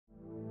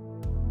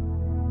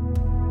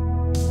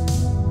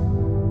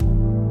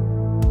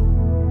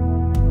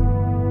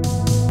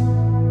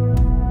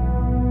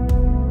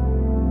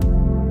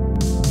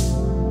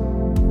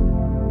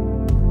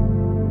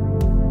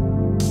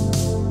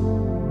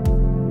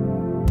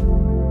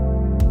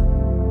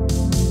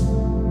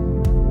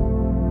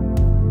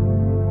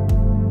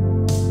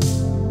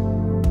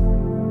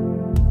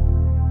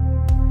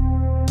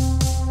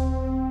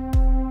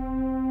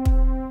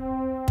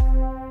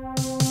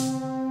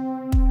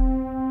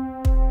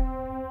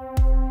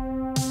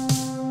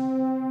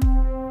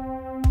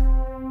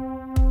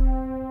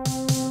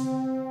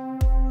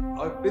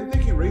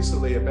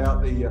recently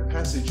about the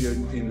passage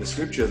in the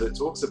scripture that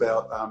talks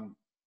about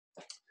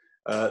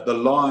the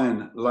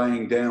lion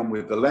laying down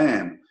with the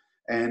lamb.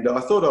 And I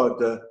thought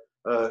I'd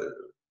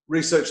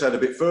research that a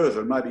bit further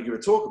and maybe give a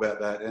talk about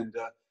that.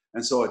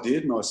 And so I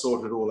did, and I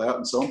sorted it all out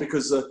and so on,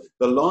 because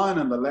the lion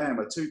and the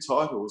lamb are two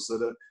titles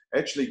that are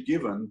actually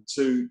given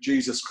to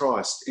Jesus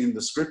Christ in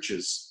the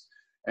scriptures.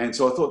 And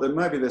so I thought that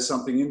maybe there's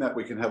something in that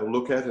we can have a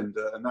look at, and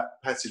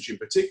that passage in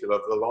particular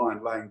of the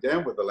lion laying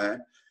down with the lamb.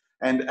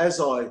 And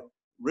as I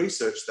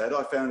researched that,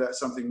 I found out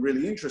something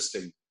really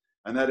interesting,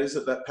 and that is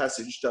that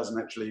passage doesn't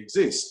actually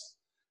exist.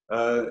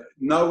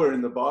 Nowhere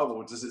in the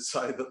Bible does it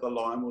say that the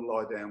lion will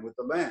lie down with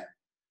the lamb.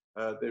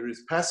 There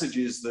is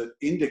passages that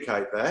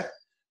indicate that.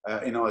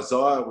 In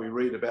Isaiah, we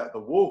read about the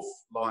wolf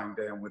lying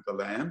down with the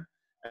lamb.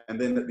 And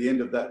then at the end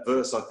of that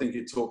verse, I think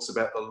it talks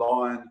about the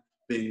lion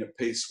being at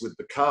peace with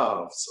the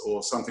calves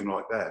or something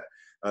like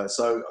that.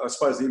 So I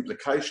suppose the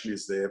implication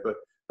is there, but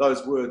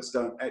those words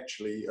don't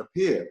actually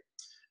appear.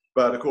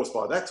 But of course,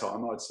 by that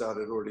time, I'd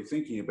started already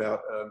thinking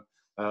about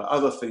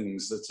other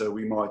things that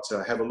we might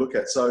have a look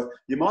at. So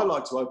you might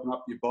like to open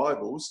up your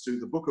Bibles to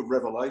the book of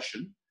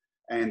Revelation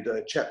and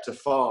chapter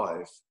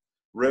 5.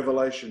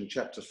 Revelation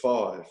chapter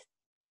 5.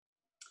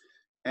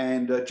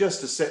 And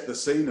just to set the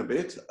scene a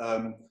bit,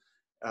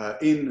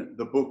 in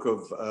the book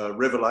of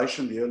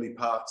Revelation, the early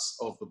parts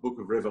of the book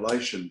of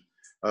Revelation,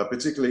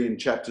 particularly in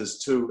chapters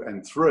 2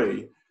 and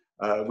 3,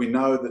 we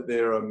know that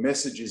there are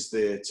messages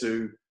there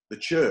to the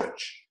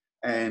church.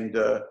 And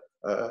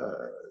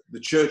the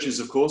churches,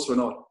 of course, were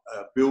not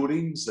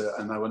buildings,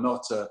 and they were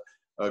not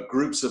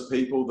groups of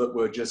people that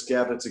were just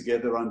gathered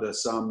together under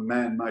some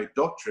man-made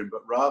doctrine,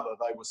 but rather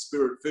they were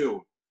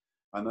spirit-filled,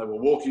 and they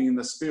were walking in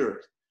the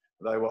Spirit.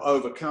 They were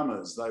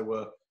overcomers. They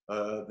were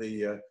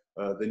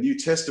the New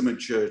Testament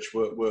church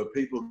were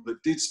people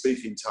that did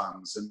speak in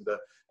tongues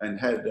and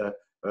had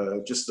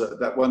just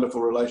that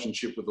wonderful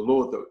relationship with the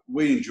Lord that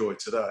we enjoy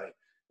today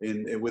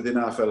within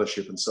our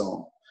fellowship and so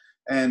on.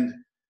 And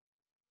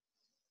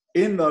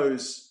in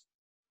those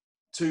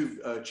two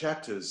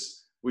chapters,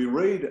 we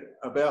read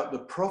about the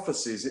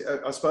prophecies.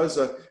 I suppose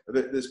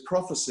there's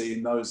prophecy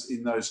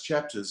in those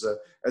chapters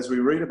as we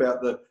read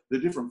about the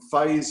different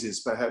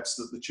phases, perhaps,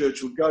 that the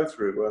church would go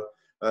through,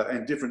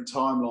 and different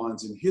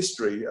timelines in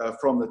history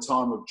from the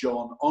time of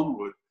John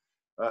onward,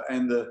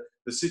 and the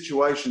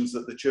situations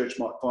that the church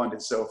might find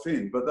itself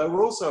in. But they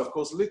were also, of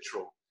course,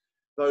 literal.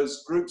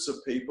 Those groups of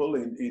people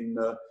in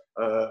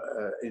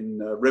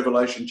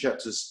Revelation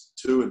chapters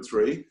 2 and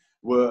 3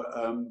 were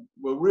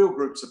real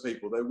groups of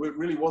people. There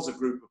really was a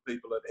group of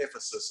people at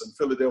Ephesus and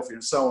Philadelphia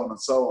and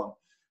so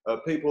on,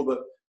 people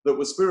that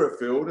were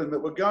spirit-filled and that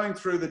were going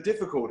through the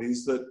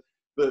difficulties that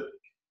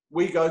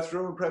we go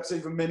through, and perhaps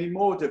even many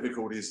more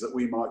difficulties that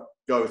we might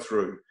go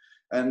through.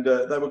 And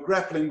they were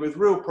grappling with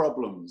real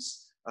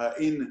problems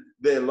in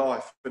their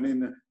life and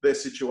in their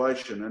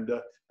situation.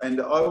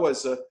 And I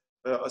always,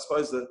 I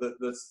suppose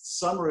the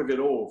summary of it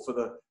all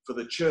for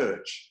the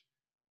church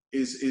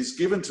is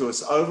given to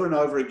us over and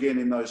over again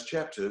in those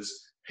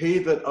chapters: he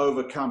that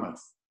overcometh.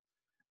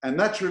 And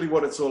that's really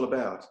what it's all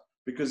about,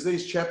 because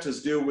these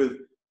chapters deal with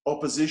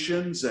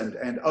oppositions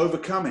and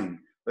overcoming.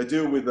 They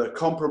deal with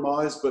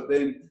compromise, but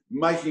then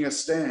making a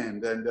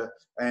stand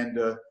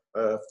and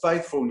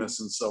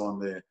faithfulness and so on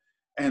there.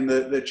 And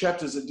the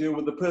chapters that deal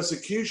with the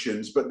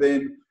persecutions, but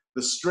then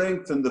the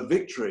strength and the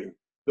victory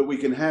that we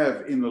can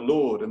have in the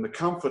Lord and the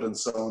comfort and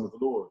so on of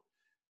the Lord.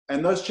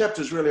 And those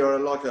chapters really are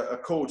like a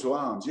call to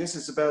arms. Yes,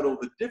 it's about all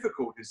the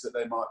difficulties that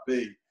they might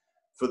be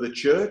for the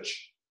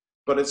church,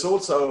 but it's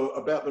also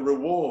about the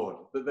reward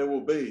that there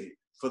will be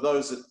for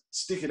those that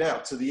stick it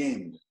out to the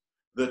end,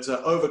 that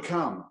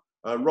overcome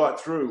right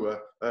through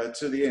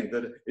to the end.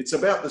 That it's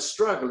about the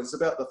struggle, it's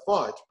about the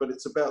fight, but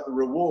it's about the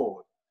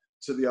reward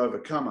to the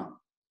overcomer.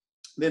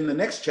 Then the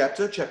next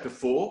chapter, chapter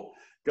 4,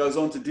 goes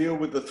on to deal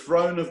with the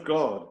throne of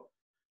God.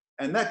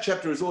 And that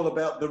chapter is all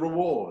about the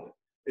reward.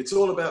 It's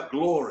all about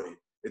glory.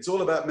 It's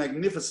all about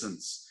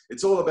magnificence.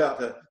 It's all about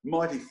the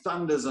mighty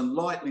thunders and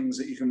lightnings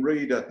that you can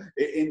read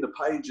in the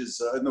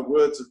pages, in the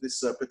words of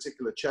this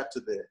particular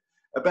chapter there,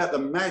 about the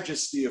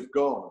majesty of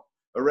God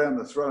around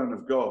the throne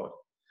of God,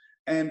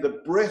 and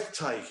the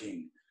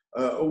breathtaking,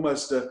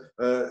 almost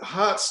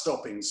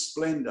heart-stopping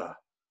splendor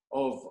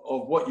of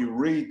what you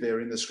read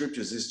there in the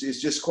scriptures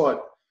is just quite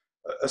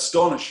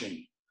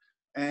astonishing.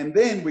 And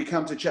then we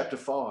come to chapter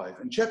 5.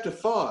 And chapter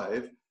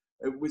 5,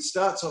 it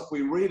starts off,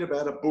 we read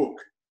about a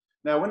book.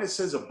 Now, when it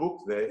says a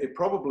book there, it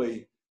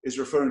probably is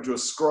referring to a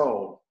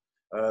scroll.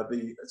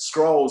 The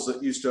scrolls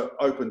that used to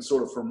open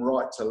sort of from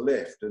right to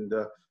left. And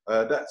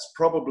that's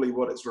probably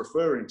what it's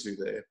referring to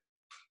there.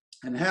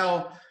 And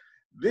how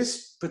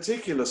this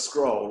particular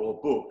scroll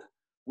or book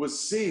was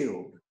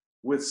sealed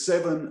with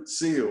 7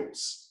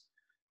 seals.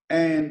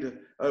 And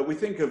we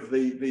think of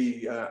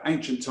the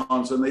ancient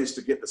times when they used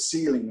to get the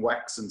sealing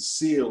wax and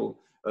seal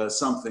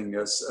something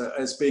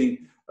as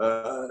being,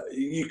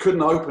 you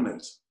couldn't open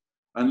it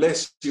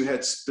unless you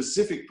had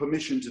specific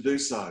permission to do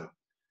so,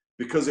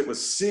 because it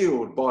was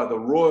sealed by the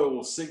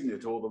royal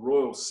signet or the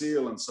royal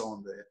seal and so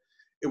on there.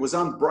 It was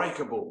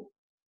unbreakable.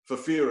 for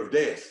fear of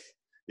death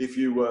if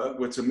you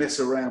were to mess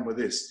around with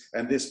this.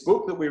 And this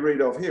book that we read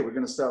of here, we're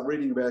going to start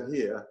reading about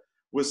here,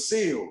 was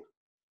sealed.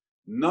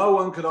 No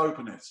one could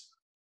open it.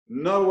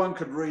 No one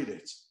could read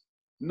it.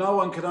 No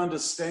one could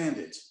understand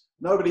it.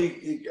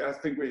 Nobody, I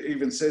think it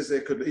even says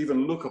there, could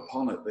even look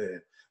upon it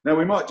there. Now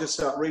we might just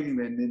start reading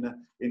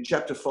then in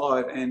chapter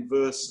 5 and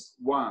verse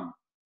 1.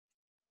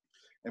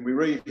 And we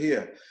read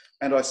here,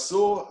 and I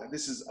saw,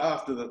 this is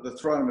after the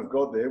throne of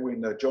God there,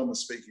 when John was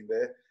speaking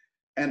there,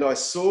 and I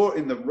saw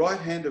in the right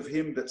hand of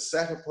him that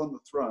sat upon the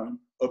throne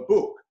a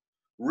book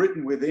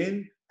written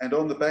within and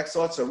on the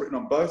backside, so written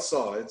on both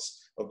sides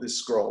of this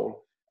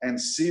scroll, and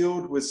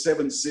sealed with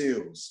 7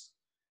 seals.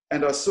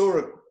 And I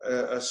saw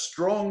a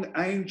strong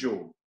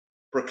angel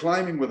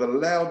proclaiming with a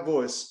loud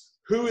voice,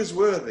 "Who is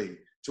worthy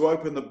to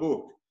open the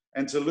book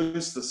and to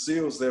loose the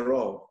seals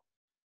thereof?"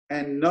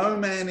 And no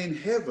man in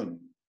heaven,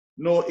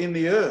 nor in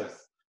the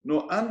earth,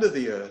 nor under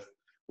the earth,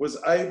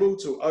 was able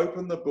to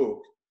open the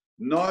book,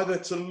 neither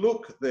to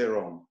look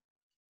thereon.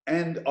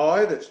 And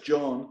I, that's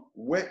John,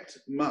 wept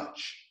much,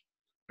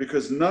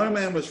 because no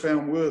man was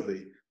found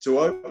worthy to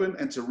open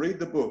and to read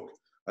the book,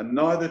 and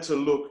neither to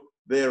look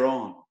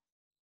thereon.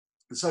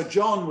 And so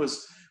John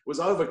was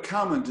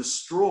overcome and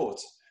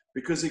distraught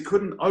because he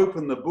couldn't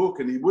open the book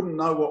and he wouldn't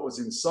know what was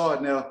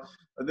inside. Now,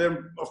 there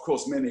are, of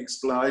course, many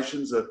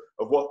explanations of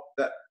what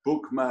that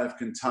book may have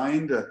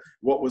contained,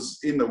 what was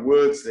in the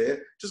words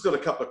there. Just got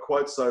a couple of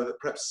quotes, though, that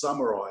perhaps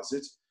summarize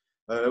it.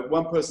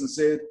 One person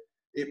said,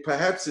 "It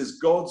perhaps is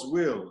God's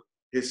will,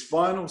 his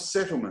final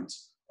settlement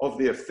of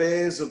the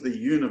affairs of the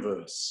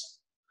universe."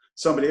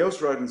 Somebody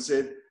else wrote and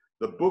said,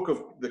 "The book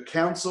of the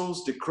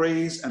counsels,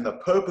 decrees, and the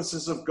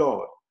purposes of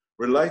God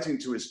relating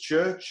to his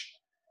church,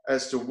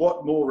 as to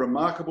what more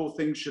remarkable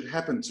things should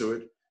happen to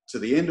it to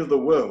the end of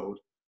the world,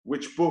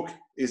 which book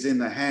is in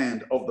the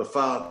hand of the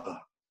Father."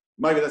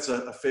 Maybe that's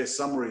a fair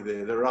summary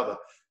there. There are other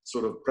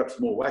sort of perhaps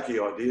more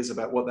wacky ideas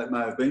about what that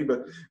may have been,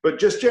 but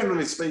just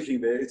generally speaking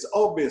there, it's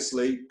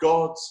obviously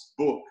God's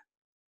book.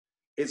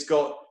 It's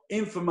got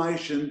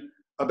information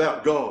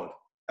about God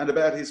and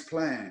about his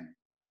plan,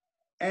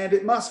 and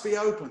it must be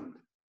opened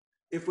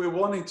if we're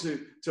wanting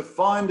to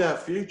find our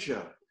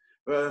future.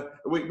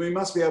 We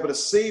must be able to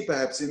see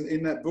perhaps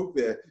in that book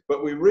there,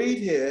 but we read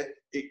here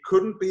it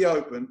couldn't be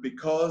opened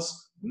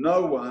because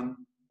no one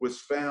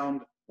was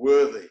found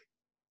worthy.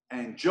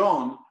 And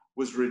John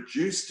was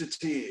reduced to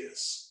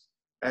tears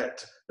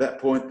at that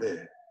point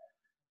there.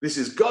 This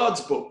is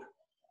God's book,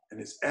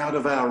 and it's out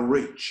of our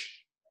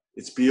reach.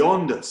 It's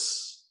beyond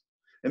us.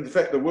 In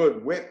fact, the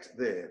word wept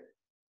there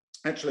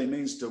actually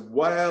means to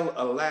wail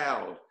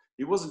aloud.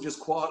 He wasn't just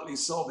quietly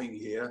sobbing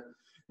here.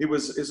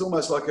 It's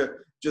almost like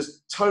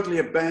just totally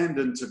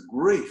abandoned to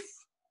grief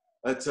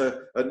at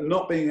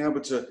not being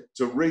able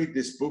to read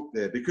this book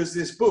there, because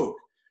this book,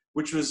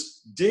 which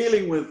was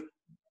dealing with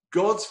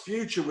God's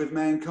future with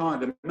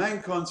mankind and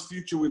mankind's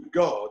future with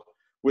God,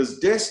 was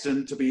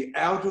destined to be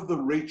out of the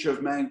reach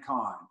of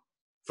mankind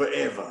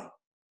forever.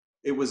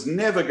 It was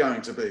never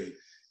going to be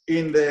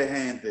in their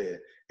hand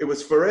there. It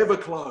was forever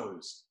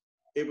closed.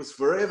 It was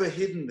forever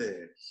hidden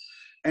there.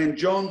 And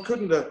John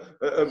couldn't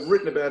have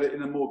written about it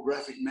in a more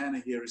graphic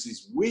manner here as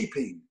he's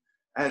weeping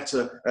at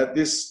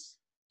this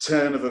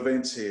turn of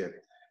events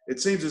here. It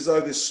seems as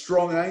though this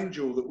strong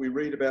angel that we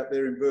read about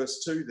there in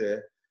verse 2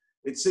 there,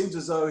 it seems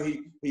as though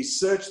he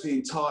searched the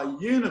entire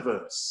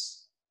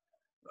universe,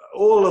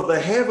 all of the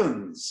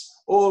heavens,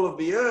 all of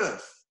the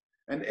earth,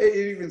 and it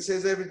even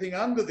says everything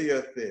under the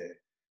earth there.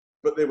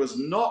 But there was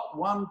not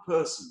one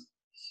person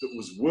that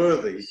was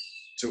worthy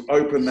to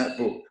open that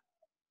book.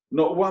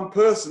 Not one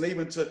person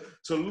even to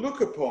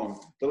look upon,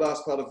 the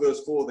last part of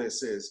verse 4 there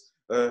says,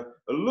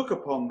 look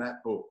upon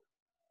that book.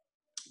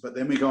 But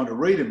then we go on to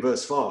read in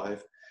verse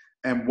 5,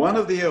 "And one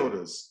of the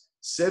elders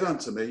said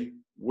unto me,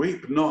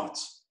 Weep not.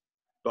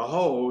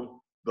 Behold,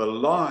 the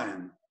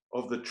Lion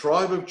of the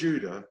tribe of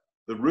Judah,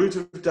 the Root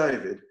of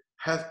David,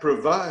 hath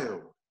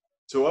prevailed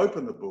to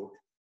open the book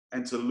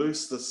and to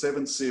loose the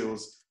 7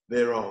 seals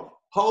thereof."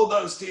 Hold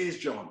those tears,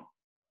 John.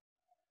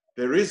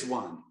 There is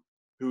one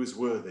who is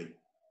worthy,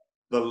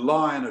 the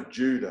Lion of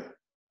Judah,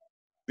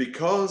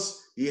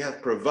 because he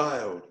hath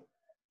prevailed.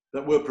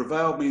 That word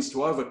prevailed means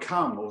to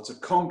overcome or to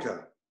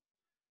conquer.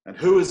 And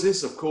who is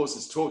this? Of course,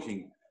 it's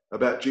talking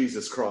about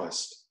Jesus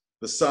Christ,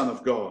 the Son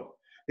of God.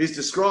 He's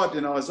described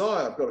in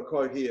Isaiah, I've got a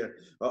quote here,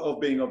 of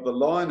being of the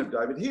line of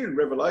David. Here in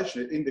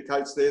Revelation, it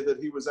indicates there that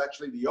he was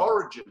actually the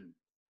origin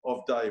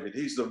of David.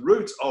 He's the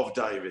root of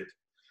David.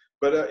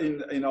 But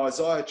in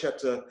Isaiah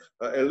chapter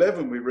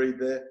 11, we read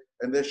there,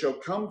 "And there shall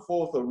come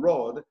forth a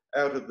rod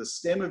out of the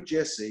stem of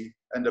Jesse,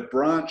 and a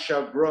branch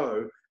shall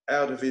grow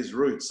out of his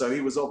roots." So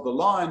he was of the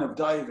line of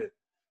David,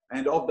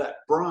 and of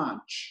that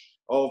branch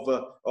of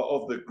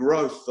the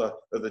growth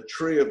of the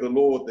tree of the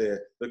Lord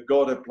there that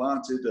God had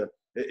planted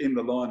in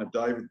the line of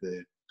David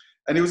there.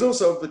 And he was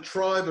also of the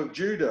tribe of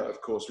Judah,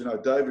 of course. We know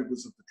David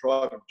was of the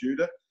tribe of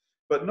Judah,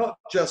 but not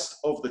just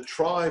of the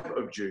tribe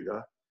of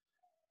Judah,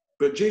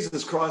 but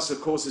Jesus Christ, of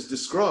course, is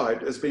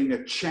described as being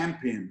a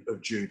champion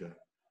of Judah,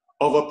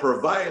 of a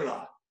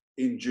prevailer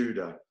in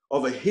Judah,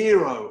 of a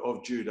hero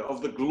of Judah,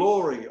 of the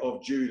glory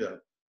of Judah,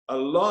 a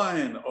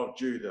lion of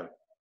Judah.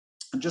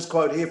 And just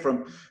quote here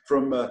from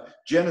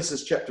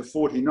Genesis chapter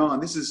 49.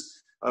 This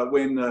is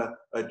when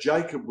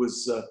Jacob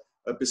was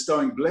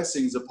bestowing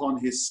blessings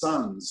upon his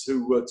sons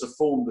who were to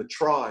form the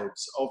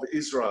tribes of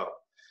Israel.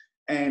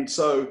 And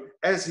so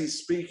as he's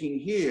speaking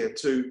here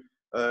to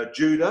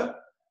Judah,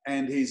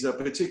 and he's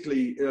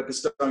particularly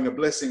bestowing a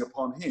blessing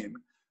upon him,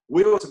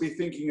 we ought to be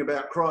thinking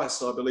about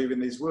Christ, I believe, in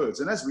these words.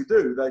 And as we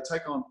do, they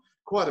take on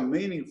quite a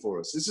meaning for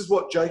us. This is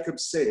what Jacob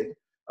said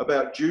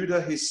about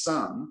Judah, his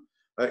son,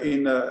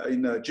 in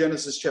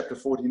Genesis chapter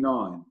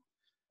 49.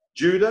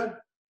 Judah,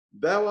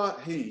 thou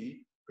art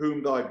he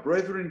whom thy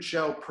brethren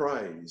shall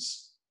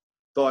praise.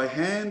 Thy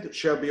hand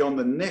shall be on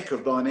the neck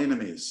of thine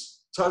enemies.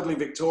 Totally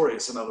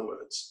victorious, in other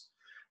words.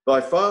 Thy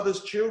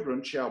father's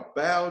children shall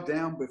bow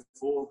down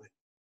before thee.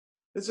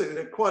 It's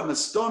quite an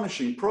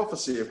astonishing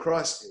prophecy of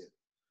Christ here.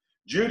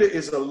 Judah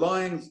is a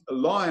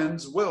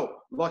lion's whelp,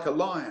 like a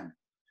lion.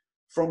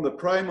 From the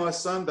prey, my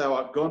son, thou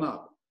art gone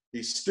up.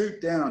 He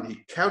stooped down,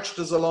 he couched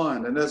as a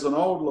lion, and as an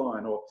old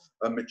lion, or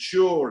a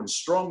mature and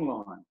strong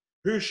lion.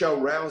 Who shall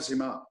rouse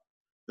him up?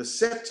 The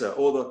scepter,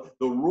 or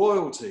the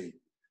royalty,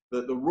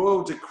 the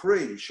royal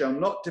decree shall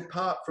not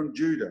depart from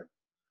Judah,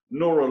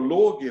 nor a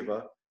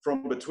lawgiver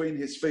from between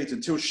his feet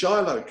until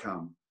Shiloh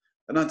come,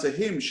 and unto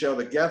him shall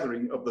the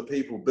gathering of the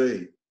people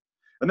be.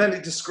 And then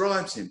it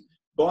describes him,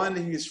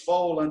 binding his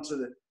foal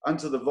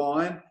unto the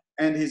vine,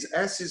 and his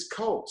ass's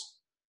colt.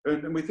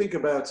 And we think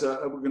about,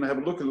 we're going to have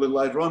a look a little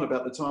later on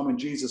about the time when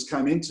Jesus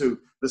came into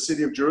the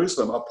city of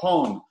Jerusalem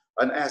upon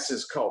an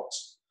ass's colt.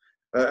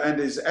 And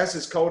his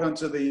ass's colt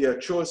unto the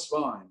choice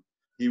vine.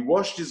 He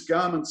washed his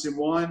garments in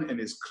wine and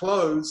his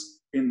clothes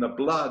in the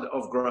blood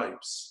of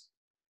grapes.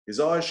 His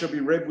eyes shall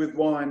be red with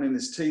wine and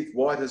his teeth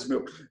white as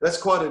milk.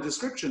 That's quite a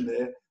description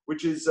there,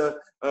 which is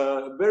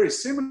very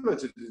similar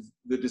to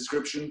the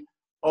description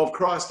of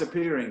Christ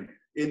appearing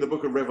in the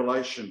book of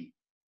Revelation.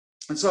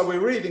 And so we're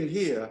reading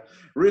here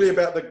really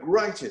about the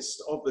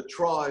greatest of the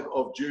tribe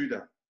of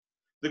Judah,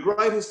 the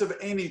greatest of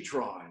any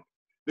tribe,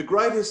 the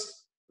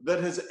greatest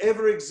that has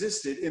ever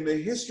existed in the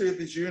history of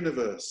this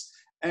universe,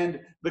 and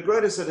the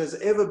greatest that has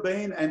ever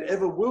been and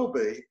ever will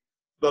be,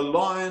 the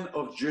Lion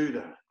of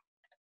Judah,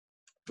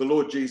 the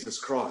Lord Jesus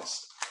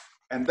Christ.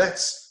 And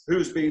that's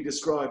who's being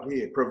described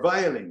here,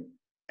 prevailing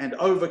and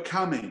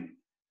overcoming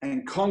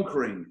and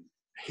conquering,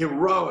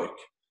 heroic,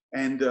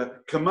 and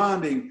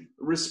commanding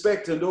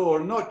respect and awe,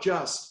 not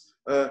just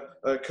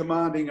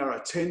commanding our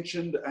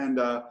attention and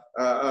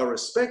our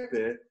respect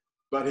there,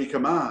 but he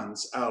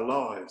commands our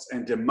lives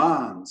and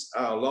demands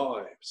our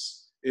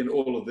lives in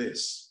all of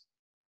this.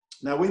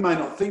 Now, we may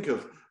not think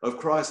of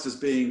Christ as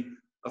being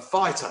a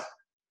fighter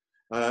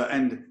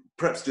and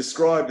perhaps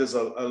described as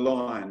a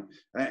lion,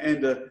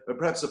 and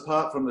perhaps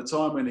apart from the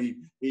time when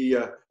he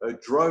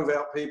drove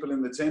out people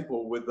in the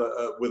temple with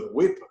a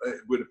whip, it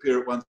would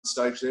appear at one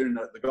stage there in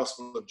the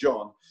Gospel of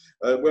John.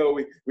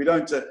 We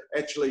don't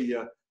actually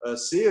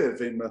see of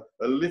him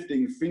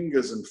lifting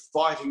fingers and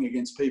fighting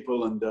against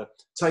people and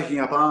taking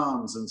up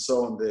arms and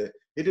so on there.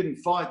 He didn't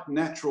fight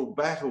natural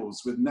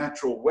battles with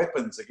natural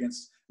weapons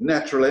against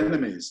natural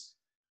enemies,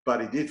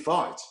 but he did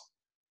fight.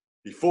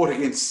 He fought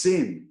against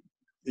sin.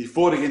 He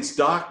fought against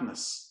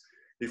darkness.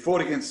 He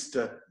fought against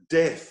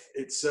death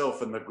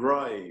itself and the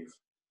grave.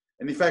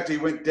 And in fact, he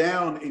went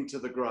down into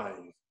the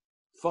grave,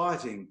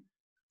 fighting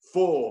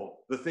for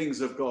the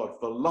things of God,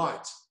 for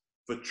light,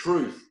 for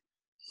truth,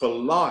 for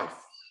life,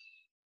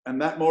 and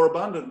that more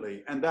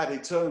abundantly, and that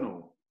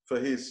eternal for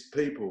his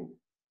people.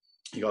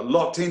 He got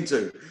locked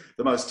into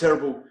the most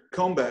terrible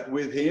combat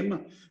with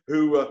him,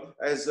 who,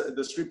 as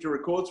the scripture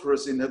records for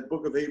us in the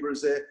book of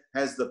Hebrews there,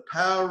 has the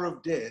power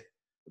of death,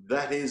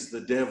 that is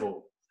the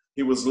devil.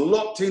 He was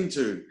locked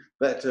into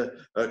that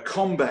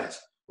combat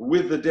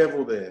with the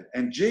devil there.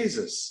 And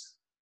Jesus,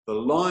 the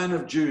Lion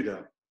of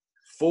Judah,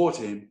 fought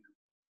him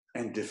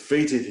and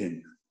defeated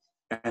him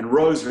and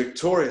rose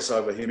victorious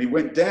over him. He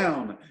went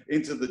down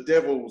into the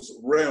devil's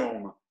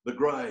realm, the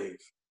grave,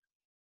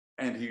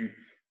 and he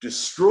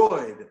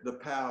destroyed the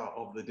power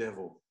of the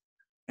devil,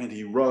 and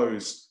he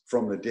rose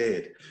from the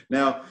dead.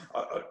 Now,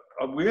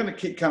 we're going to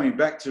keep coming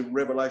back to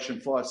Revelation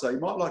 5, so you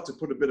might like to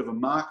put a bit of a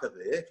marker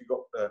there. If you've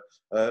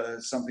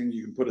got something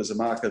you can put as a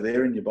marker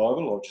there in your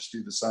Bible, I'll just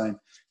do the same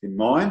in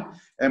mine.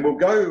 And we'll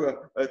go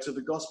to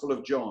the Gospel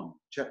of John,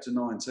 chapter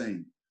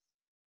 19.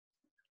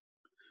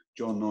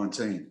 John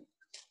 19.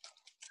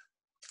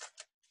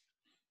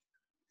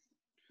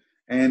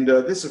 And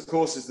this, of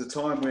course, is the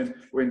time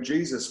when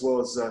Jesus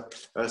was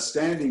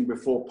standing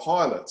before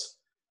Pilate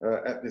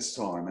at this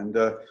time. And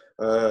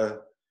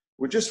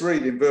we'll just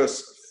read in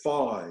verse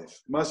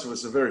 5. Most of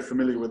us are very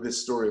familiar with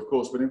this story, of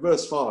course, but in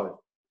verse 5,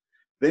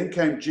 then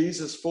came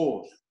Jesus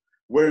forth,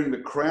 wearing the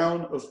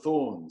crown of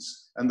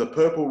thorns and the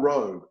purple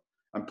robe.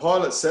 And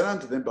Pilate said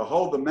unto them,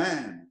 behold the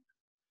man.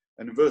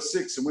 And in verse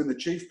 6, and when the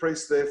chief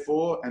priests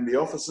therefore and the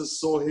officers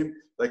saw him,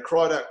 they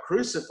cried out,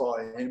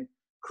 crucify him,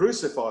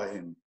 crucify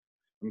him.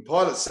 And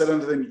Pilate said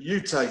unto them, you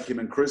take him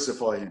and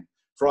crucify him.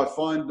 for I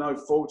find no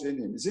fault in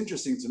him. It's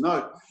interesting to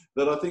note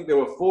that I think there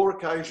were 4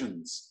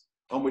 occasions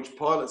on which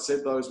Pilate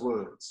said those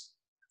words.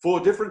 4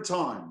 different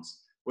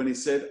times when he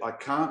said, I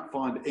can't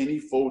find any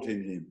fault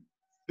in him.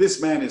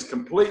 This man is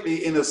completely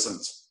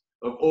innocent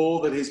of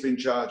all that he's been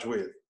charged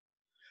with.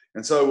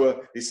 And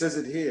so he says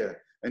it here.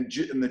 And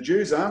the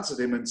Jews answered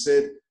him and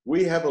said,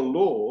 we have a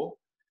law,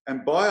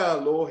 and by our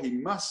law he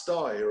must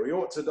die, or he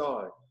ought to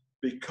die,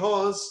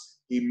 because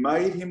he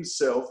made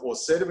himself, or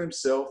said of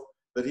himself,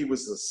 that he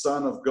was the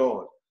Son of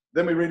God.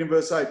 Then we read in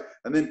verse 8,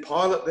 and then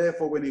Pilate,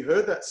 therefore, when he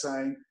heard that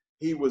saying,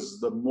 he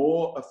was the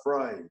more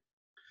afraid.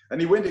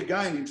 And he went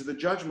again into the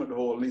judgment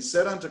hall, and he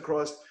said unto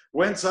Christ,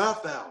 whence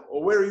art thou,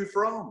 or where are you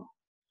from?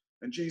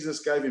 And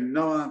Jesus gave him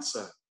no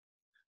answer.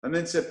 And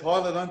then said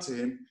Pilate unto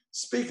him,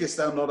 speakest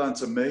thou not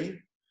unto me?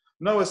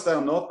 Knowest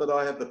thou not that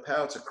I have the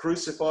power to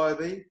crucify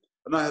thee,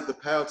 and I have the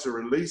power to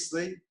release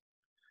thee?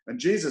 And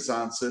Jesus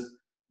answered,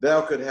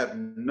 thou could have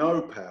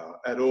no power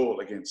at all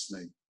against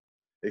me,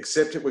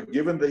 except it were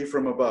given thee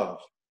from above.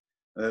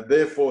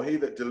 Therefore he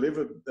that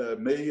delivered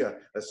me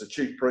as the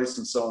chief priest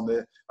and so on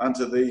there,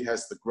 unto thee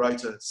has the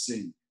greater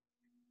sin.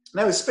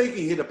 Now he's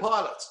speaking here to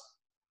Pilate.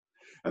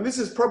 And this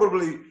is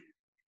probably,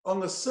 on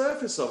the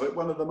surface of it,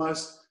 one of the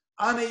most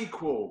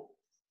unequal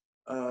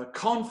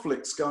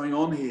conflicts going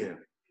on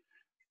here.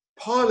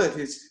 Pilate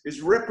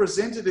is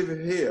representative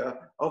here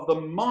of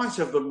the might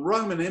of the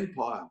Roman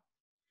Empire.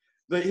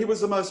 That he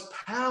was the most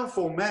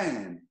powerful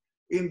man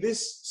in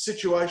this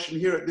situation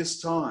here at this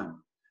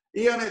time.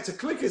 He only had to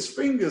click his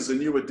fingers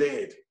and you were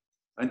dead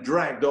and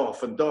dragged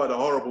off and died a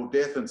horrible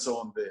death and so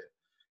on there.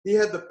 He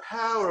had the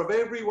power of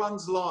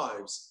everyone's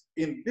lives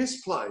in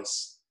this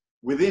place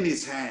within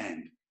his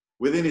hand,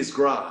 within his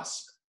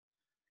grasp.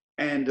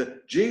 And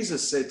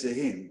Jesus said to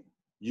him,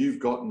 you've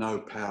got no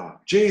power.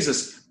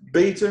 Jesus,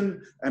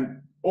 beaten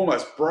and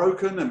almost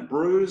broken and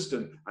bruised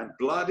and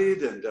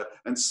bloodied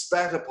and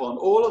spat upon,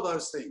 all of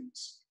those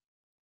things.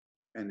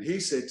 And he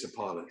said to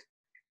Pilate,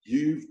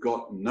 you've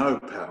got no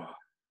power.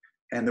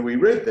 And then we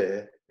read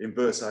there in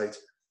verse 8,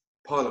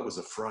 Pilate was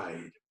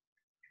afraid.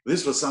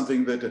 This was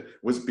something that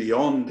was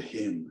beyond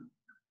him.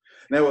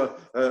 Now,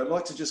 I'd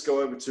like to just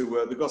go over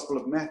to the Gospel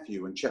of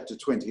Matthew in chapter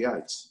 28,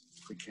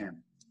 if we can.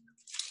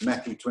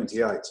 Matthew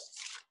 28.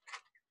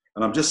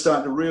 And I'm just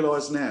starting to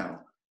realise now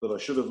that I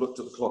should have looked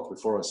at the clock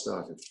before I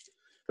started.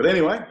 But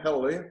anyway,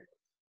 hallelujah.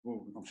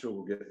 Well, I'm sure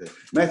we'll get there.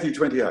 Matthew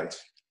 28.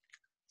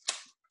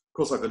 Of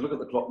course, I could look at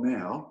the clock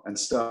now and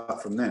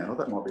start from now.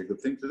 That might be a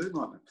good thing to do,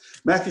 mightn't it?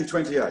 Matthew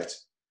 28.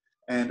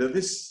 And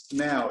this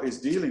now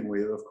is dealing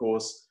with, of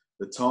course,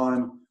 the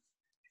time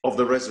of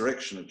the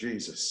resurrection of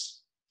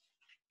Jesus.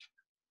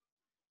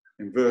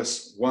 In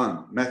verse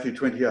 1, Matthew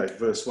 28,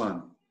 verse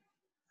 1.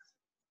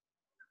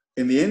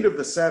 In the end of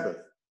the Sabbath,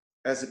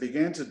 as it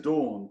began to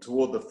dawn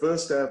toward the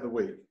first day of the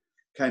week,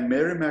 came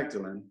Mary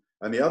Magdalene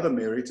and the other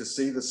Mary to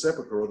see the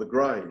sepulchre or the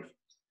grave.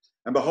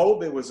 And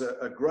behold, there was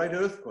a great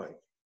earthquake,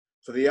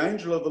 for the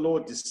angel of the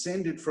Lord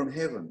descended from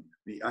heaven.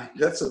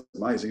 That's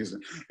amazing,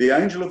 isn't it? The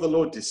angel of the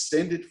Lord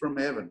descended from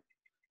heaven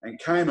and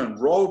came and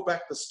rolled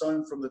back the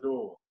stone from the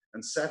door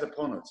and sat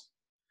upon it.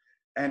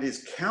 And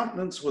his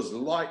countenance was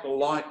like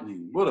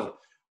lightning.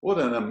 What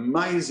an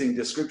amazing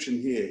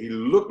description here. He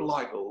looked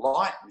like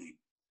lightning.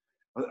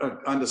 I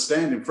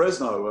understand in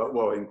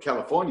Fresno, in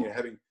California,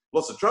 having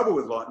lots of trouble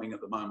with lightning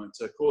at the moment,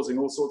 causing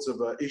all sorts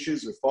of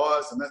issues with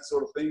fires and that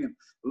sort of thing. And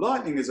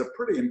lightning is a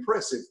pretty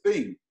impressive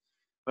thing.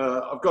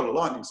 I've got a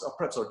lightning,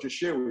 perhaps I'll just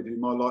share with you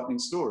my lightning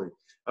story.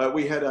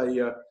 We had I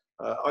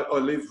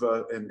live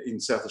in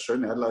South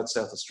Australia, in Adelaide,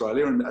 South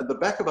Australia, and at the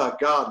back of our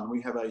garden,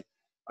 we have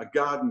a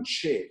garden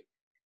shed.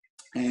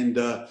 And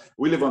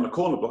we live on a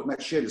corner block, and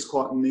that shed is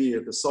quite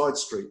near the side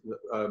street,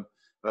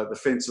 the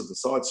fence of the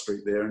side street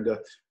there. And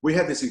we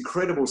had this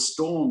incredible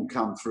storm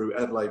come through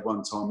Adelaide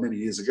one time many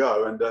years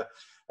ago. And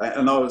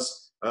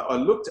I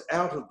looked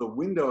out of the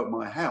window of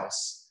my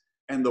house,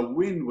 and the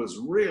wind was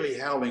really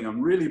howling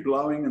and really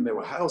blowing, and there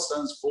were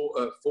hailstones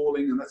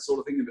falling and that sort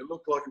of thing. And it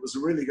looked like it was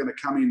really going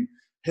to come in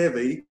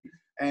heavy.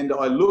 And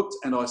I looked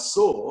and I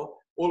saw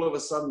all of a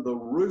sudden the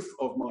roof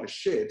of my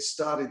shed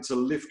started to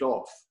lift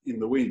off in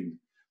the wind,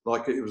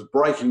 like it was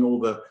breaking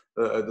all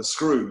the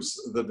screws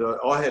that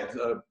I had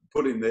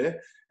put in there,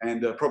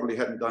 and probably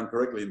hadn't done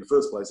correctly in the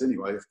first place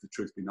anyway, if the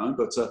truth be known.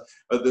 But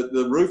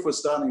the roof was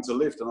starting to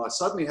lift, and I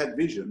suddenly had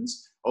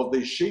visions of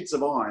these sheets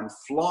of iron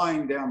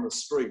flying down the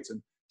street and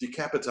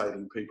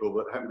decapitating people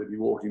that happened to be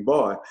walking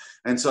by.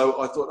 And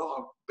so I thought,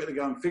 I better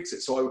go and fix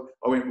it. So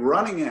I went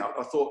running out.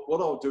 I thought,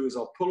 what I'll do is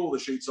I'll pull all the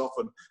sheets off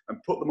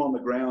and put them on the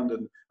ground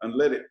and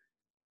let it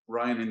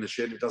rain in the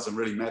shed. It doesn't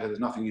really matter.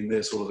 There's nothing in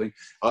there, sort of thing.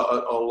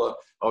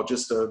 I'll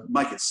just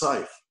make it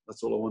safe.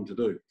 That's all I wanted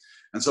to do.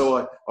 And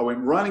so I went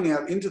running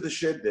out into the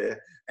shed there,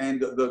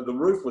 and the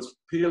roof was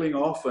peeling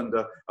off, and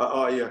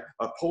I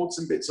pulled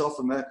some bits off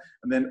and that.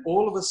 And then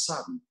all of a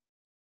sudden,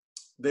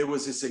 there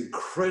was this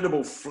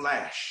incredible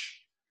flash,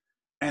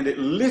 and it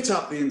lit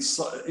up the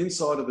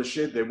inside of the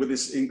shed there with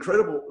this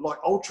incredible, like,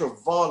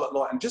 ultraviolet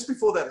light. And just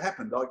before that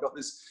happened, I got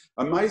this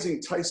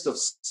amazing taste of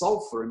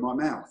sulfur in my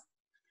mouth.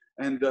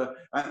 and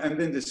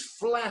then this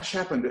flash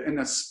happened, and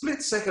a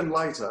split second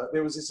later,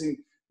 there was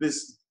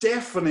this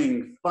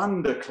deafening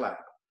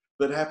thunderclap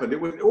that happened.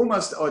 It was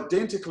almost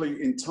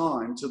identically in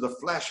time to the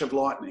flash of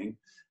lightning,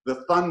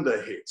 the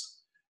thunder hit.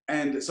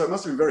 And so it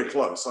must have been very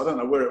close. I don't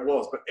know where it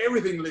was, but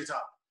everything lit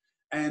up.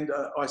 And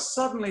I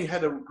suddenly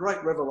had a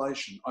great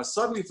revelation. I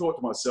suddenly thought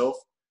to myself,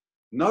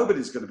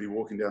 nobody's going to be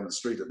walking down the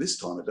street at this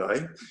time of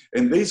day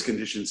in these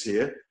conditions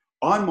here.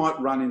 I might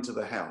run into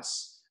the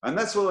house. And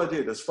that's what I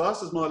did. As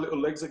fast as my little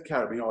legs had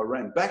carried me, I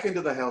ran back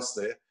into the house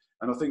there.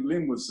 And I think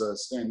Lynn was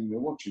standing there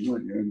watching,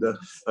 weren't you?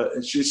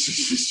 And she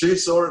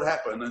saw it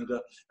happen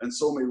and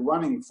saw me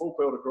running full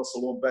pelt across the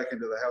lawn back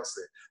into the house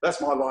there. That's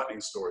my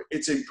lightning story.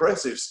 It's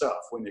impressive stuff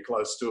when you're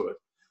close to it.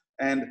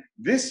 And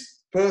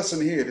this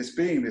person here, this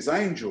being, this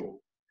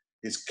angel,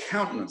 his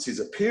countenance, his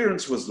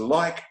appearance was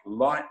like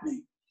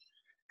lightning,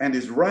 and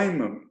his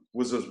raiment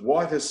was as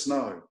white as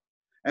snow.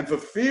 And for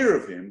fear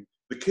of him,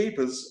 the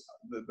keepers,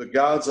 the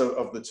guards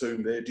of the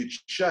tomb there, did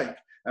shake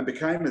and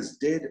became as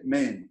dead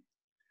men.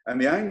 And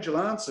the angel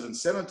answered and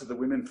said unto the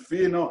women,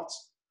 fear not,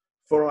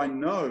 for I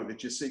know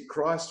that you seek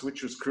Christ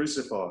which was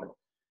crucified.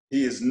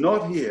 He is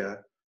not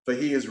here, for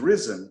he is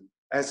risen,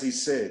 as he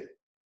said.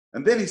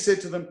 And then he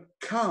said to them,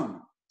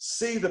 come,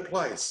 see the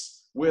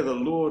place where the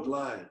Lord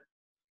lay.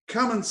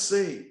 Come and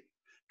see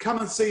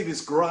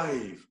this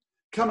grave.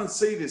 Come and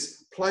see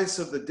this place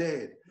of the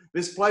dead,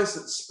 this place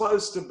that's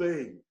supposed to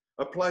be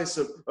a place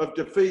of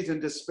defeat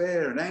and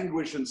despair and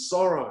anguish and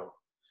sorrow.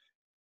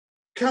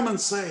 Come and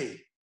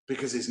see,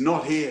 because he's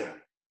not here.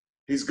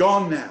 He's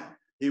gone now.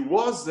 He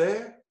was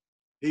there.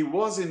 He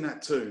was in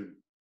that tomb,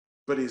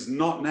 but he's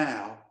not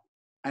now,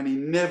 and he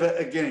never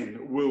again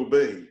will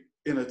be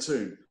in a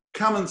tomb.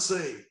 Come and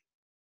see.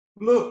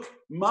 Look,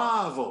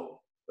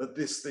 marvel at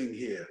this thing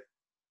here.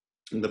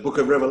 In the book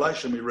of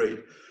Revelation, we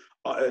read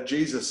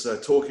Jesus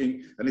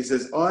talking, and he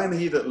says, I am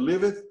he that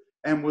liveth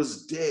and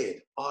was dead.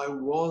 I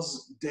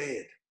was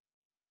dead.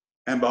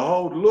 And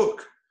behold,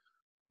 look,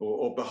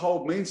 or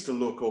behold means to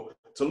look, or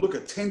to look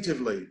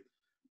attentively.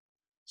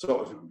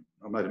 So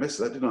I made a mess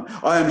of that, didn't I?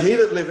 I am he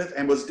that liveth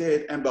and was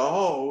dead, and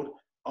behold,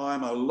 I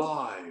am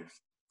alive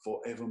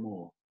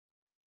forevermore.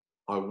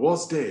 I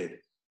was dead,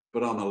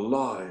 but I'm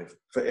alive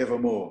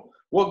forevermore.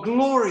 What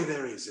glory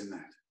there is in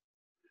that.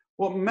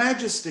 What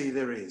majesty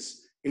there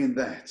is in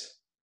that.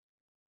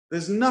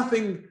 There's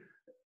nothing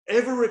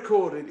ever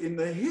recorded in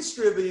the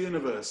history of the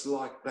universe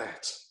like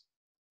that.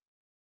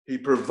 He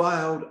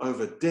prevailed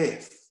over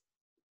death.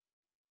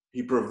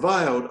 He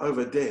prevailed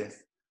over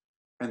death.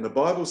 And the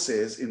Bible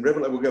says, in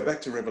Revelation, we'll go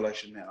back to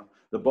Revelation now.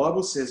 The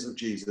Bible says of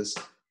Jesus,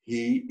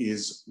 he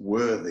is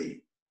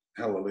worthy.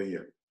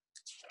 Hallelujah.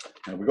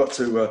 And we got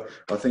to,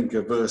 I think,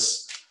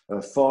 verse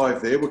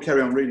 5 there. We'll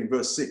carry on reading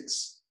verse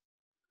 6.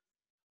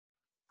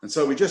 And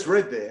so we just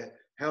read there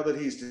how that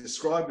he's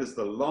described as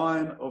the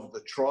Lion of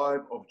the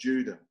tribe of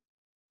Judah.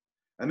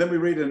 And then we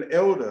read an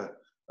elder,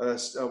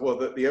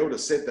 the elder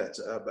said that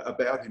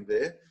about him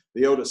there.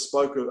 The elder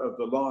spoke of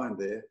the lion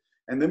there.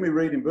 And then we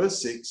read in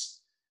verse 6,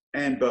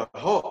 and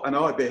behold, and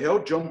I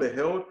beheld, John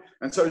beheld.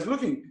 And so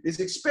he's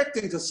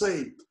expecting to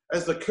see,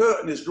 as the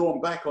curtain is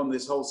drawn back on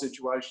this whole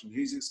situation,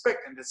 he's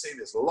expecting to see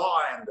this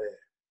lion there.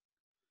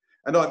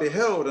 And I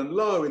beheld, and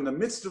lo, in the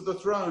midst of the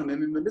throne,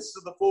 and in the midst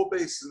of the four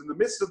beasts, and in the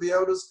midst of the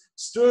elders,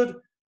 stood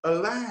a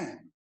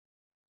lamb,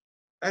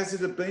 as it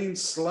had been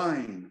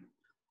slain,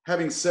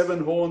 having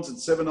 7 horns and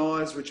 7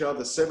 eyes, which are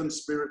the 7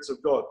 spirits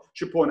of God.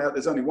 Should point out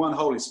there's only one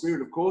Holy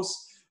Spirit, of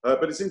course,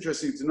 but it's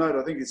interesting to note,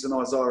 I think it's in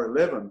Isaiah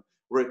 11,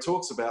 where it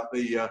talks about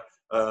the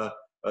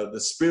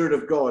Spirit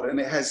of God, and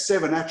it has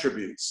 7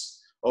 attributes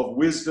of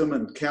wisdom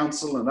and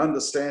counsel and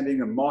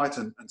understanding and might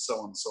and so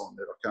on and so on.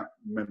 I can't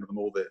remember them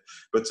all there,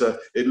 but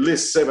it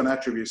lists 7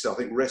 attributes. I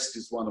think rest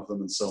is one of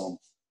them and so on.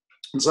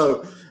 And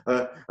so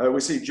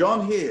we see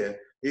John here,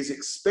 he's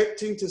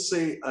expecting to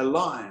see a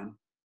lion,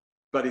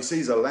 but he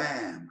sees a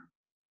lamb,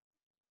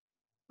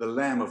 the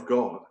Lamb of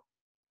God.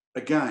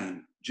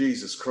 Again,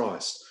 Jesus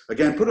Christ.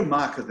 Again, put a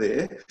marker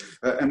there,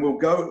 and we'll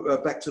go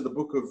back to the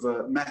book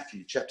of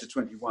Matthew, chapter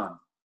 21.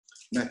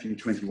 Matthew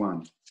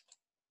 21.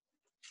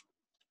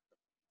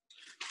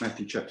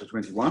 Matthew chapter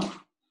 21.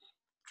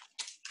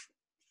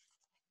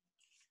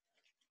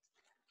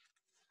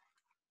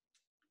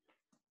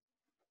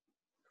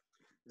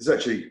 This is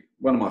actually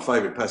one of my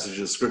favourite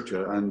passages of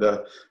scripture, and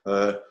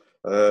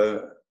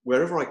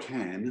wherever I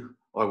can,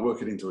 I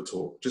work it into a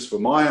talk, just for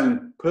my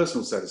own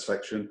personal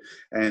satisfaction,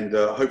 and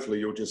hopefully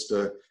you'll just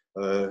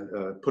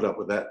put up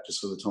with that just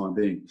for the time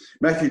being.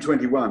 Matthew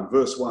 21,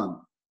 verse 1.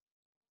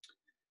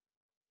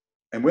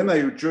 And when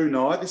they drew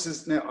nigh, this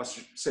is, now I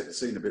should set the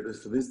scene a bit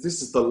for this.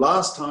 This is the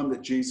last time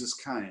that Jesus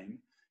came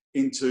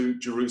into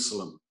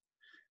Jerusalem,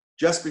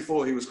 just days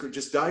before he was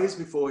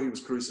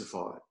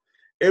crucified.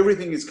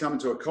 Everything is coming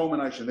to a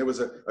culmination. There was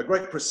a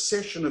great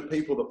procession of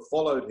people that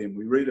followed him.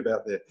 We read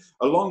about there.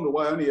 Along the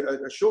way, only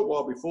a short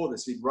while before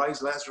this, he'd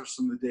raised Lazarus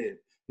from the dead.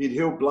 He'd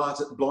healed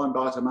blind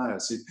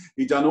Bartimaeus.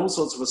 He'd done all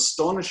sorts of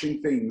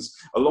astonishing things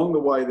along the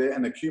way there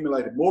and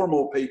accumulated more and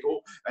more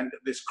people. And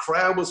this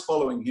crowd was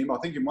following him. I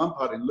think in one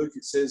part in Luke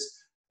it says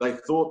they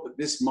thought that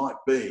this might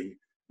be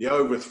the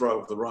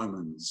overthrow of the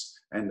Romans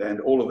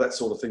and all of that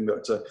sort of thing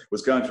that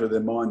was going through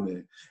their mind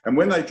there. And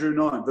when they drew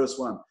nigh, verse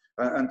 1,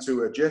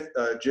 unto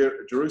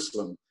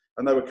Jerusalem,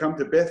 and they were come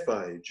to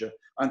Bethphage,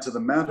 unto the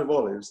Mount of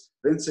Olives,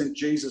 then sent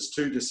Jesus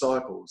 2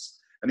 disciples.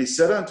 And he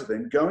said unto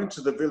them, go into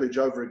the village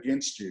over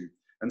against you,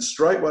 and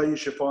straightway you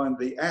shall find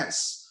the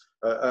ass,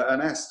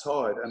 an ass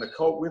tied, and a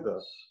colt with her.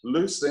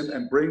 Loose them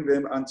and bring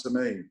them unto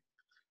me.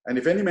 And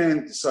if any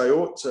man say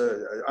aught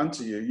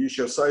unto you, you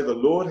shall say, the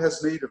Lord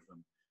has need of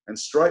them, and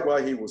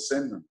straightway he will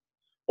send them.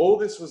 All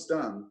this was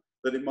done,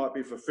 that it might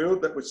be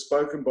fulfilled that was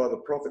spoken by the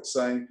prophet,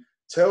 saying,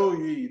 tell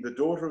ye the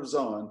daughter of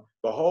Zion,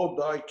 behold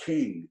thy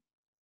king,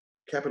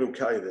 capital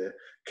K there,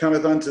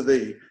 cometh unto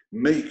thee,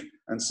 meek,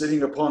 and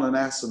sitting upon an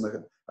ass,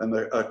 and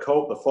a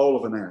colt, the foal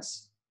of an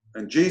ass.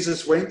 And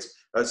Jesus went,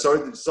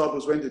 the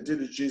disciples went and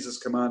did as Jesus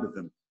commanded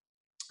them.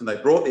 And they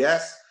brought the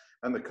ass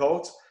and the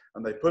colt,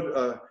 and they put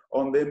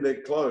on them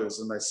their clothes,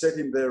 and they set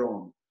him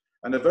thereon.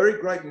 And a very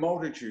great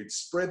multitude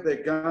spread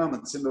their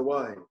garments in the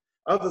way.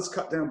 Others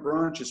cut down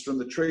branches from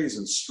the trees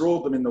and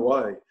strawed them in the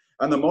way.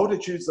 And the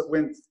multitudes that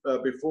went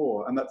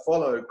before and that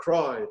followed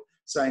cried,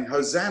 saying,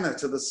 Hosanna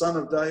to the Son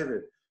of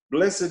David.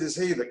 Blessed is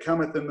he that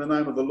cometh in the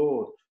name of the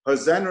Lord.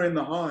 Hosanna in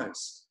the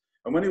highest.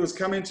 And when he was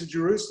come into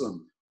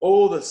Jerusalem,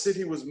 all the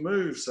city was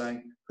moved,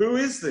 saying, who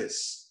is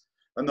this?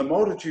 And the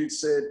multitude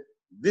said,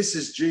 this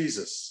is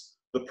Jesus,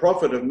 the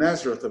prophet of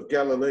Nazareth of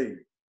Galilee.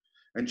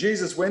 And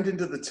Jesus went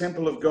into the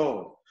temple of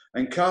God,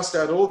 and cast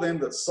out all them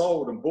that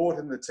sold and bought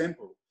in the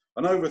temple,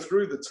 and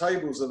overthrew the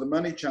tables of the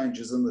money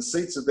changers and the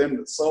seats of them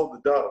that sold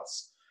the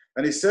doves.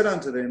 And he said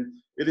unto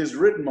them, it is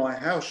written, my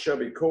house shall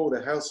be called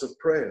a house of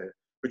prayer,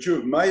 but you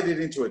have made it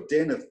into a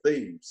den of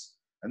thieves.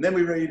 And then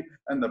we read,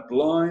 and the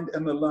blind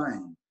and the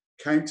lame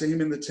came to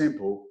him in the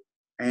temple,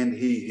 and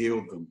he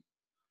healed them.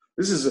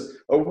 This is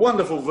a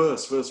wonderful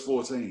verse, verse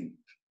 14.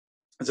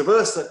 It's a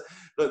verse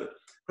that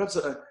perhaps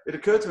it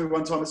occurred to me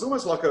one time, it's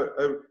almost like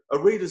a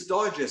Reader's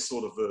Digest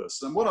sort of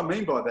verse. And what I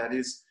mean by that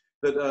is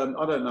that,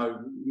 I don't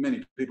know,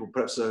 many people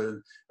perhaps,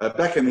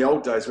 back in the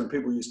old days when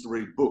people used to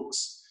read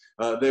books,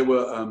 there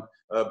were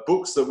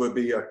books that would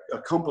be a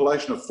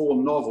compilation of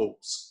 4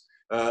 novels,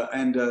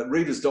 and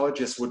Reader's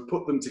Digest would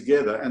put them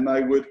together and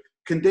they would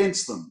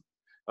condense them.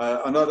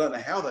 And I don't know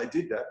how they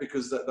did that,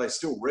 because they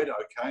still read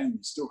okay, and you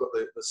still got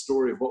the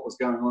story of what was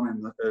going on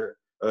in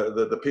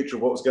the picture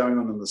of what was going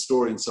on in the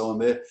story and so on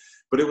there.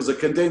 But it was a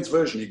condensed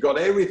version. You got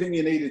everything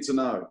you needed to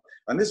know.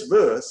 And this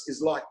verse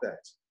is like that.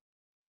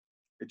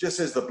 It just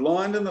says, the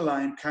blind and the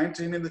lame came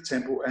to him in the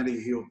temple, and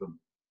he healed them.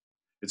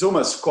 It's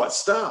almost quite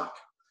stark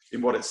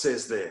in what it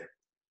says there.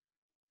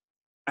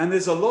 And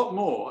there's a lot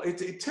more.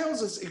 It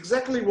tells us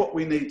exactly what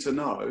we need to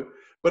know,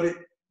 but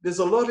there's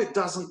a lot it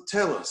doesn't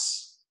tell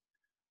us.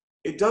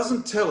 It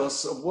doesn't tell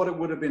us of what it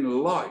would have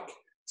been like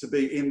to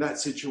be in that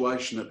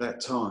situation at that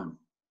time.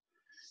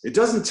 It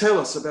doesn't tell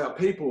us about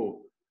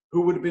people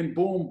who would have been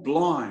born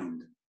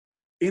blind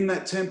in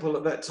that temple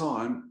at that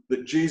time,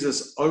 that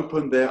Jesus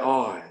opened their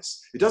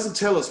eyes. It doesn't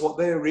tell us what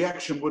their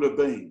reaction would have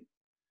been.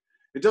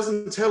 It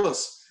doesn't tell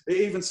us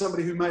even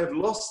somebody who may have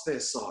lost their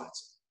sight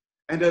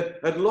and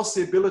had lost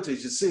the ability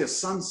to see a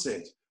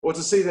sunset, or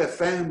to see their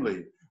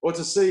family, or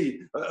to see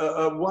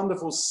a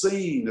wonderful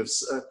scene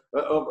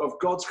of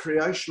God's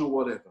creation or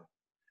whatever.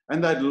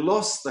 And they'd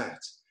lost that,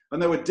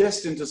 and they were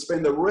destined to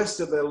spend the rest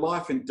of their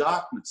life in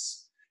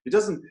darkness. It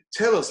doesn't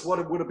tell us what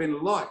it would have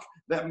been like,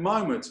 that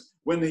moment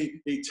when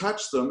he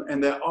touched them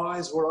and their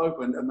eyes were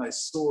opened and they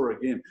saw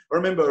again. I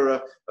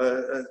remember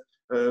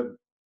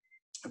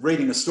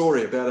reading a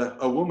story about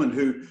a woman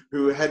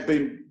who had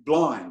been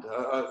blind.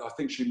 I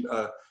think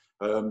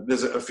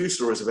there's a few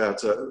stories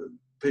about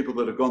people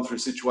that have gone through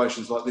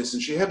situations like this,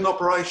 and she had an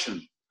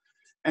operation,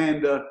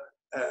 and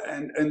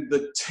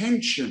the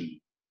tension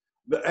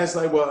as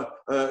they were,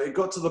 it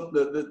got to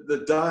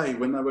the day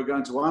when they were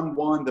going to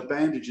unwind the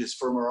bandages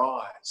from her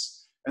eyes,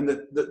 and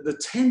the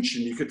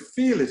tension, you could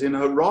feel it in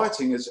her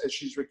writing as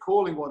she's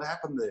recalling what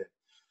happened there.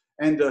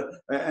 And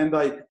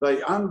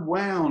they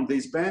unwound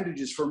these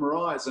bandages from her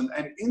eyes, and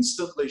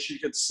instantly she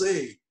could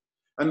see,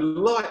 and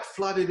light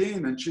flooded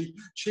in, and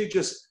she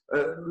just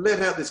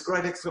let out this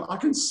great exclamation, I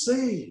can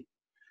see.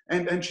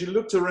 And she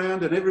looked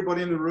around, and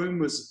everybody in the room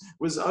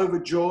was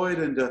overjoyed,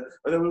 and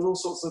there was all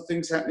sorts of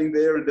things happening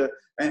there.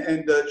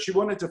 And she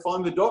wanted to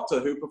find the doctor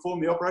who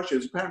performed the operation. He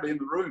was apparently in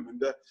the room,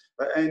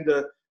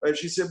 and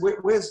she said,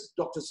 "Where's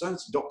Dr.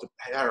 Jones, Dr.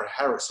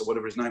 Harris, or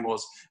whatever his name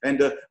was?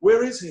 And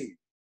where is he?"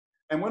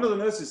 And one of the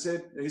nurses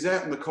said, "He's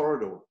out in the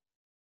corridor."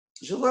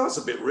 She said, "Well, that's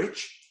a bit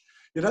rich.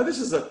 You know, this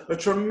is a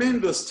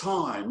tremendous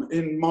time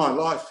in my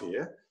life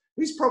here.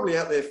 He's probably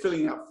out there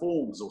filling out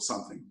forms or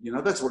something. You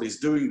know, that's what he's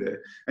doing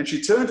there." And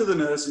she turned to the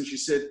nurse and she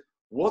said,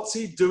 "What's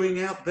he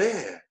doing out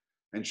there?"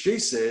 And she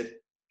said,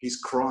 "He's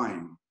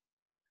crying."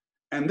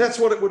 And that's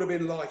what it would have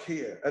been like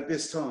here at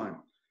this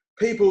time.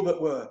 People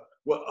that were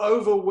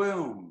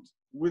overwhelmed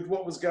with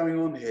what was going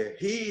on here.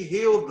 He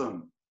healed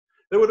them.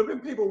 There would have been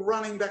people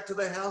running back to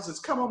their houses.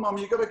 Come on, Mum,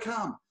 you've got to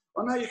come.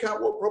 I know you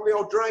can't walk properly.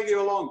 I'll drag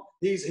you along.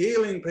 He's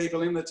healing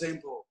people in the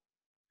temple.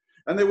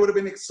 And there would have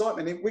been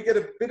excitement. We get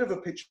a bit of a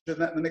picture of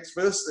that in the next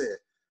verse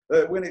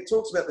there. When it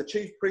talks about the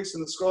chief priests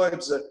and the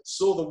scribes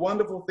saw the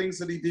wonderful things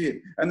that he did,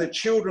 and the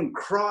children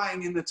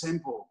crying in the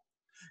temple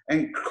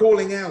and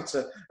calling out,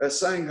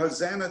 saying,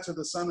 Hosanna to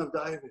the Son of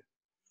David.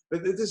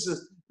 But this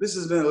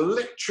is an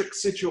electric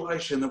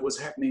situation that was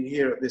happening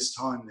here at this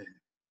time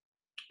there.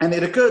 And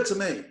it occurred to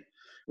me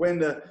when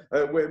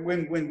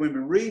we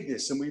read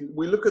this and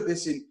we look at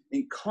this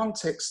in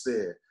context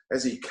there,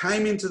 as he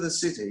came into the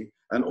city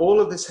and all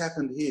of this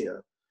happened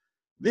here,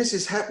 this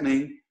is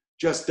happening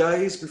just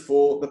days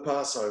before the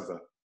Passover.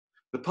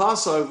 The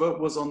Passover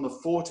was on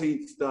the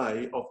 14th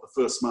day of the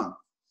first month.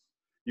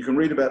 You can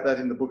read about that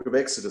in the book of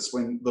Exodus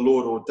when the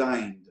Lord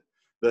ordained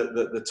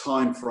the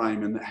time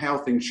frame and how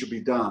things should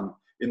be done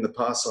in the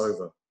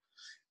Passover.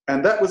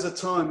 And that was a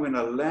time when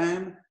a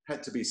lamb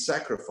had to be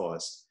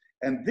sacrificed.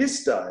 And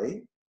this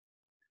day,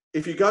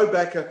 if you go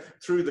back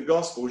through the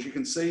Gospels, you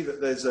can see that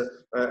there's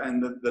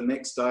and the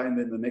next day, and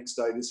then the next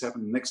day this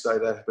happened, the next day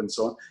that happened,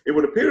 so on. It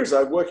would appear as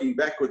though working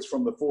backwards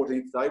from the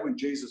 14th day when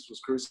Jesus was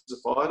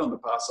crucified on the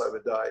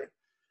Passover day,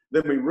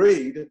 then we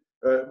read,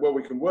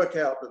 we can work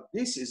out that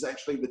this is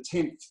actually the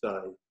 10th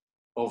day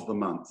of the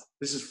month.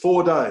 This is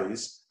 4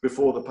 days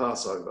before the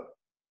Passover.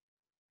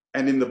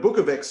 And in the book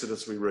of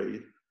Exodus we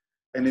read,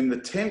 and in the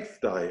 10th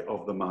day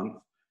of the month,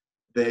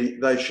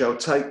 they shall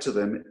take to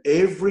them,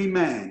 every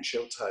man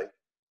shall take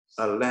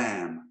a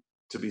lamb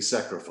to be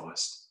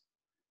sacrificed.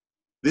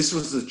 This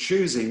was the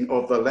choosing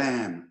of the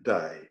Lamb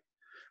Day.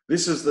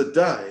 This is the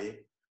day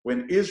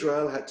when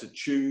Israel had to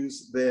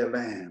choose their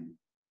lamb.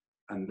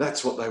 And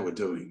that's what they were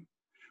doing.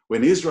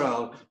 When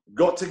Israel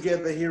got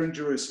together here in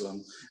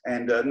Jerusalem,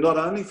 and not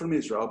only from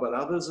Israel, but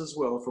others as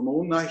well, from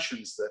all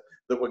nations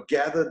that were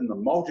gathered, and the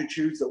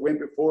multitudes that went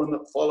before and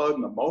that followed,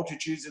 and the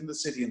multitudes in the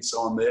city and so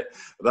on there,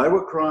 they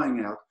were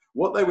crying out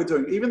what they were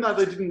doing, even though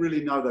they didn't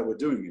really know they were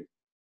doing it.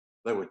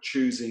 They were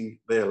choosing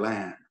their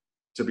lamb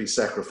to be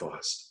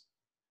sacrificed.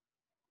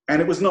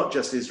 And it was not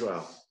just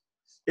Israel.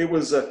 It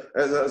was,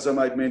 as I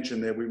made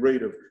mention there, we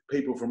read of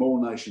people from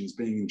all nations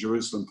being in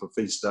Jerusalem for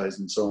feast days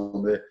and so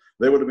on there.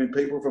 There would have been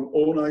people from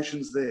all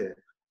nations there.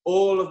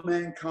 All of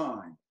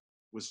mankind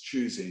was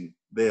choosing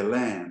their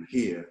lamb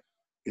here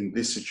in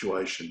this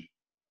situation.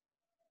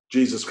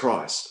 Jesus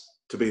Christ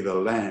to be the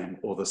lamb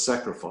or the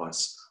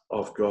sacrifice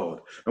of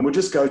God. And we'll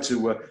just go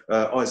to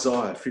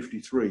Isaiah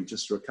 53,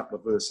 just for a couple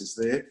of verses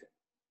there.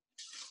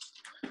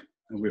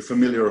 And we're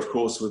familiar, of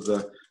course, with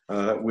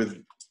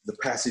the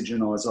passage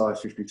in Isaiah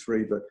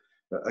 53, but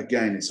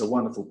again, it's a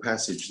wonderful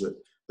passage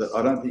that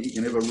I don't think you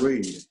can ever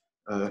read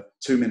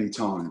too many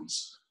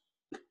times.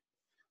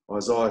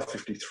 Isaiah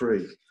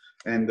 53,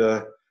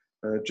 and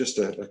just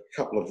a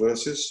couple of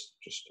verses.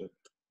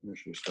 Where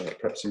should we start?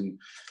 Perhaps in,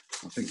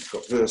 I think it's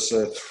got verse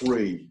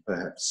 3,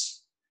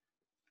 perhaps.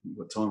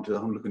 What time to?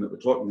 I'm looking at the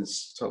clock, and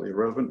it's totally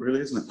irrelevant,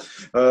 really, isn't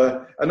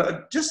it?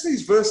 And just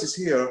these verses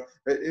here,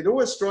 it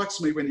always strikes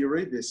me when you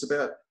read this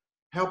about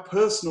how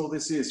personal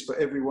this is for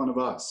every one of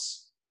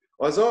us.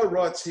 Isaiah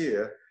writes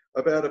here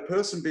about a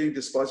person being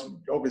despised,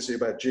 obviously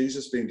about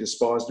Jesus being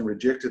despised and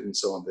rejected and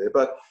so on there,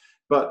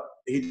 but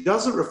he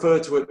doesn't refer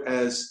to it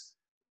as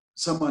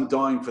someone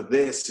dying for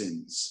their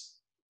sins.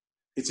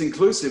 It's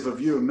inclusive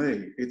of you and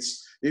me.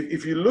 It's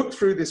if you look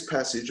through this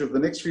passage of the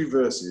next few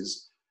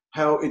verses,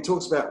 how it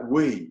talks about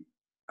we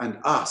and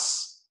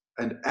us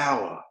and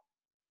our.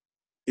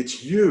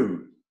 It's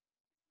you,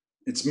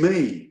 it's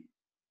me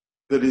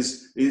that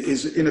is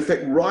in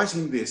effect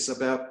writing this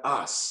about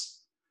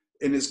us.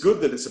 And it's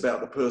good that it's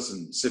about the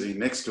person sitting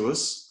next to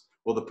us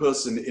or the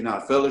person in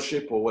our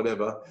fellowship or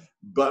whatever,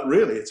 but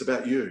really it's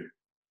about you.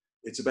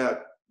 It's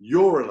about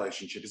your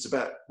relationship. It's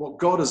about what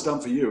God has done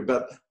for you,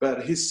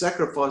 about his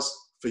sacrifice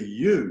for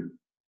you.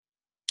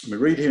 We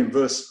read here in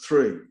verse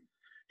 3,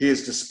 he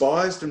is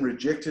despised and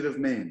rejected of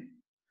men,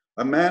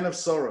 a man of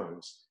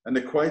sorrows and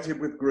acquainted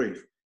with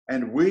grief.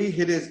 And we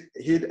hid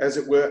as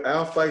it were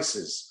our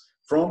faces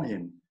from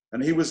him,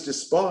 and he was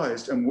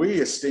despised, and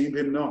we esteemed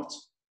him not.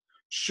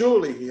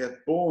 Surely he hath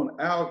borne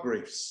our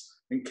griefs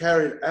and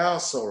carried our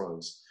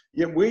sorrows.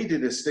 Yet we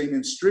did esteem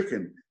him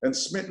stricken and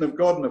smitten of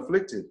God and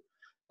afflicted.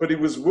 But he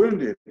was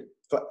wounded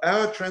for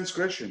our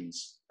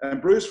transgressions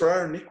and bruised for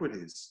our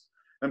iniquities.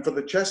 And for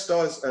the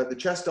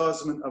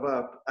chastisement of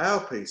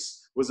our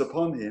peace was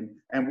upon him,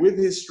 and with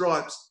his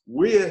stripes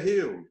we are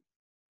healed.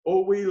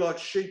 All we like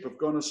sheep have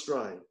gone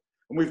astray,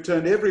 and we've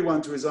turned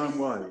everyone to his own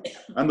way.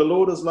 And the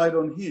Lord has laid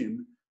on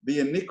him the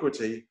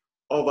iniquity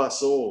of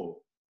us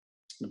all.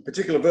 A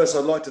particular verse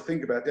I'd like to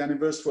think about down in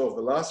verse 12,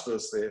 the last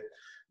verse there.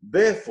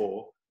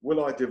 Therefore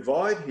will I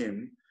divide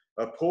him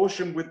a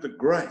portion with the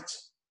great,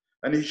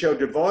 and he shall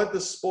divide the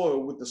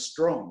spoil with the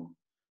strong,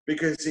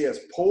 because he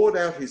has poured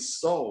out his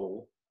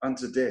soul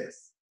unto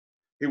death.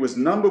 He was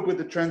numbered with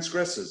the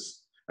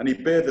transgressors, and he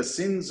bare the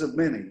sins of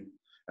many,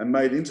 and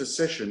made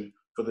intercession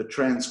for the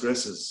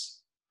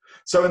transgressors.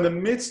 So in the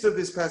midst of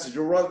this passage,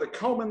 or right at the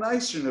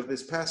culmination of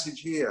this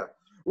passage here,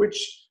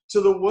 which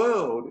to the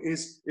world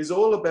is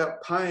all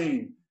about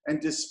pain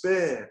and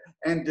despair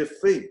and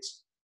defeat,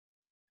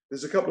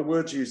 there's a couple of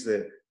words used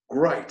there,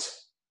 great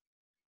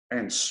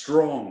and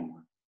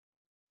strong,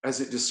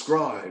 as it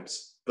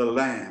describes the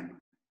Lamb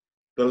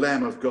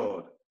of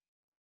God.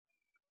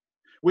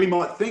 We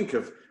might think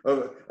of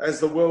as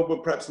the world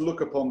would perhaps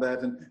look upon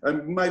that,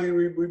 and maybe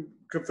we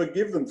could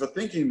forgive them for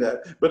thinking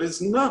that, but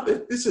it's not.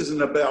 This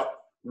isn't about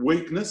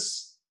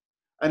weakness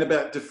and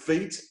about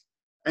defeat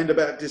and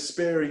about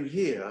despairing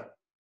here.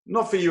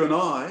 Not for you and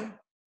I.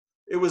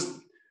 It was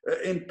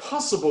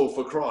impossible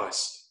for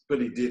Christ,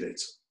 but he did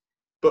it.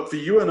 But for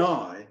you and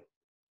I,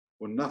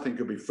 well, nothing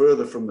could be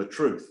further from the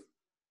truth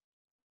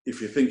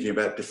if you're thinking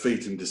about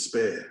defeat and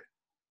despair,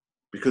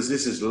 because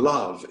this is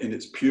love in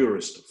its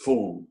purest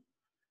form.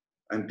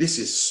 And this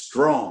is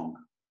strong,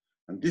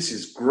 and this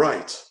is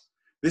great,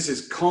 this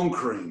is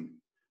conquering,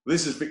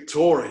 this is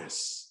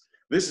victorious,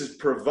 this is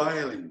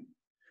prevailing.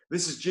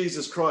 This is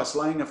Jesus Christ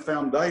laying a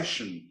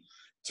foundation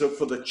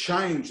for the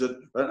change that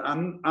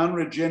an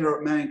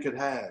unregenerate man could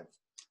have,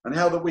 and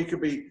how that we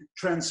could be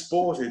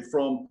transported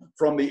from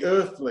the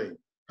earthly,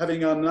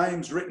 having our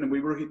names written, and we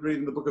read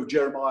in the book of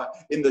Jeremiah,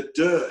 in the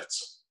dirt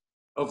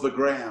of the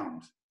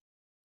ground,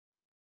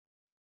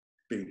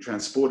 being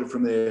transported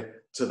from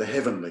there to the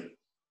heavenly,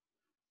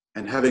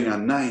 and having our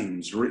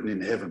names written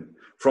in heaven.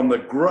 From the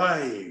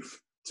grave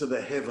to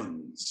the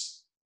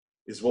heavens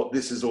is what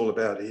this is all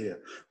about here.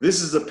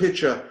 This is a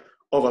picture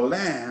of a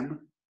lamb,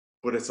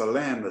 but it's a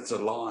lamb that's a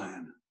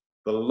lion,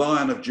 the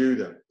Lion of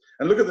Judah.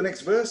 And look at the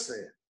next verse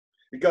there.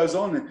 It goes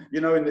on, you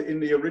know, in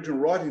the original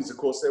writings, of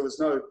course, there was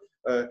no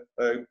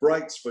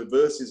breaks for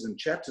verses and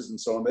chapters and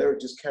so on there.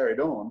 It just carried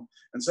on.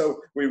 And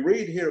so we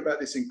read here about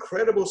this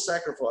incredible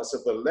sacrifice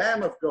of the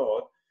Lamb of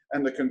God.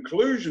 And the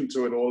conclusion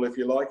to it all, if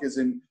you like, is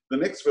in the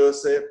next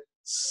verse there.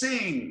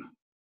 Sing,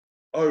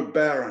 O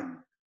barren,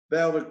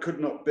 thou that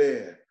could not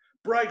bear.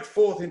 Break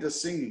forth into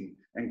singing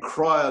and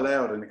cry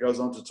aloud. And it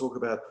goes on to talk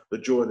about the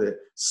joy there.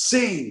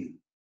 Sing.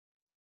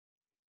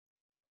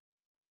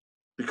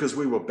 Because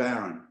we were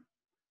barren.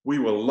 We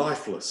were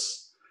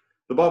lifeless.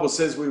 The Bible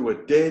says we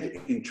were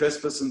dead in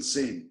trespass and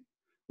sin.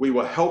 We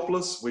were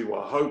helpless. We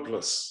were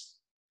hopeless.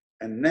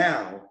 And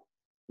now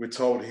we're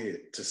told here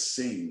to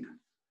sing,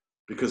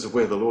 because of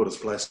where the Lord has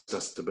placed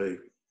us to be.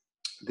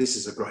 This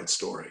is a great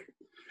story.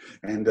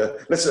 And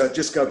let's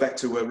just go back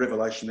to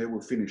Revelation there.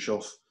 We'll finish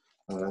off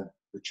the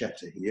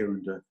chapter here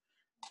and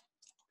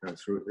go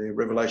through it there.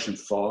 Revelation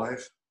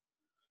 5.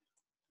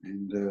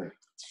 And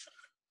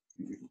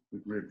we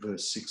read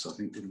verse 6, I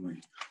think, didn't we?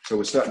 So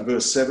we'll start in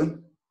verse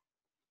 7.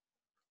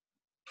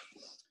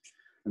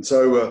 And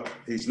so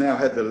he's now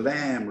had the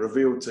Lamb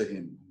revealed to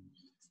him.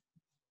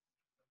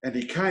 And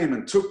he came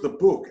and took the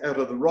book out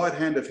of the right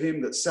hand of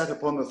him that sat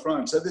upon the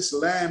throne. So this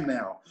Lamb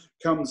now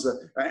comes,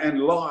 and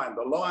the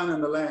Lion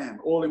and the Lamb,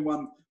 all in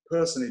one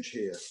personage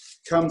here,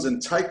 comes and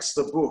takes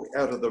the book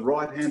out of the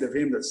right hand of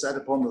him that sat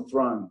upon the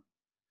throne.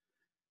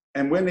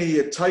 And when he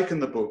had taken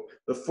the book,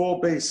 the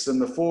 4 beasts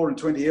and the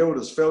 24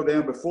 elders fell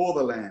down before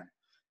the Lamb,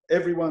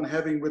 everyone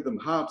having with them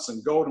harps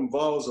and golden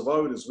vials of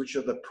odors, which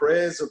are the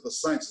prayers of the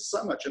saints.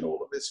 There's so much in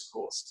all of this, of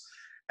course.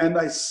 And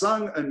they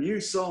sung a new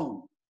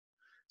song,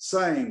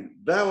 saying,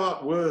 thou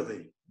art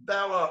worthy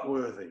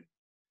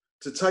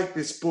to take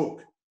this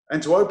book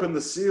and to open the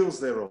seals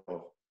thereof.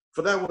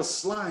 For thou wast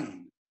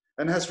slain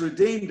and hast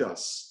redeemed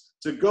us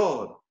to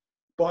God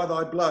by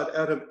thy blood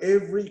out of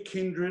every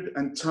kindred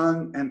and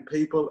tongue and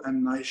people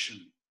and nation.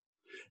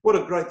 What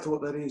a great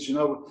thought that is. You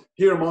know,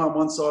 here am I on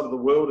one side of the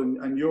world,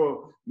 and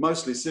you're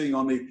mostly sitting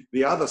on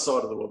the other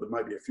side of the world. There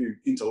may be a few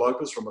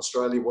interlopers from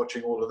Australia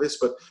watching all of this,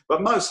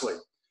 but mostly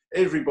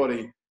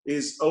everybody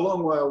is a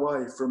long way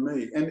away from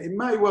me. And it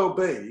may well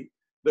be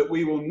that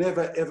we will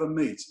never, ever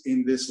meet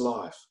in this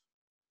life.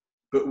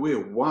 But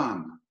we're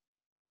one.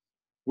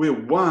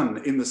 We're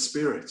one in the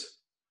Spirit.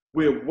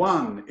 We're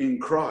one in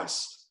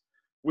Christ.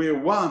 We're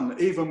one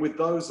even with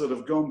those that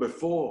have gone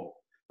before.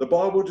 The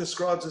Bible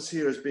describes us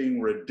here as being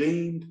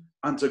redeemed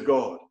unto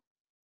God.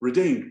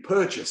 Redeemed,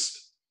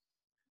 purchased,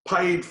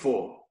 paid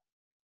for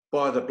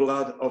by the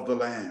blood of the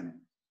Lamb,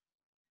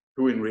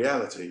 who in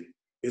reality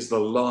is the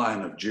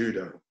Lion of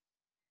Judah.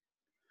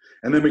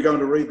 And then we're going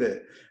to read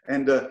there.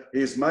 And he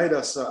has made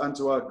us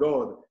unto our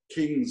God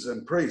kings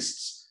and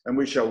priests, and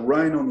we shall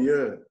reign on the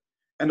earth.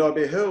 And I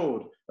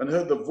beheld and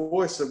heard the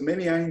voice of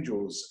many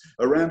angels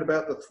around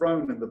about the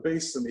throne and the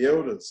beasts and the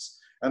elders.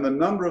 And the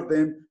number of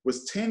them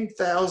was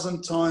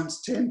 10,000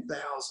 times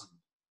 10,000.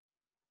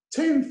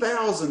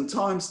 10,000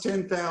 times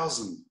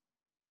 10,000.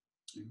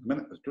 A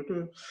minute,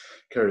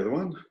 carry the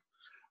one.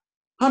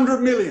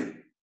 100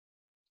 million.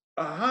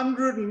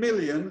 100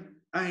 million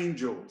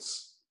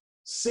angels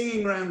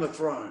singing around the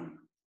throne.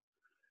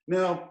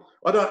 Now,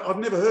 I've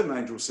never heard an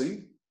angel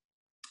sing.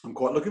 I'm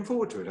quite looking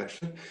forward to it,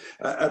 actually.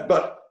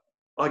 But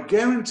I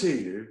guarantee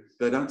you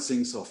they don't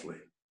sing softly.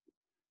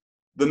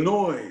 The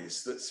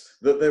noise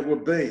that there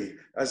would be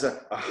as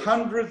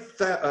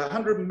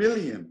 100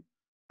 million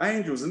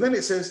angels. And then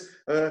it says,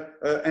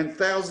 and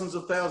thousands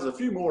of thousands, a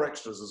few more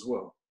extras as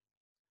well,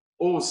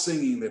 all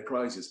singing their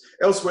praises.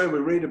 Elsewhere we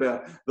read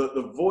about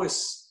the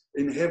voice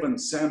in heaven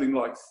sounding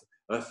like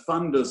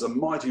thunders and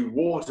mighty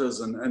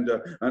waters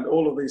and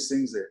all of these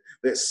things there.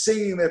 They're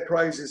singing their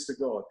praises to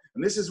God.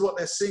 And this is what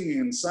they're singing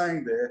and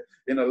saying there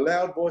in a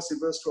loud voice in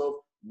verse 12,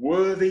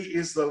 worthy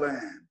is the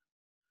Lamb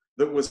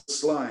that was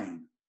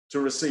slain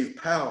to receive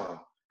power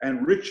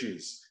and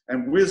riches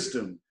and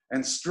wisdom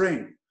and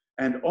strength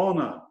and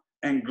honor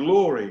and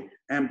glory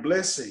and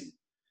blessing.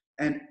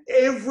 And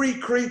every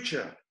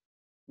creature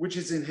which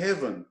is in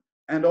heaven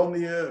and on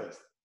the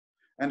earth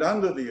and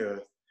under the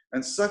earth,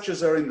 and such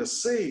as are in the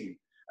sea,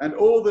 and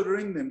all that are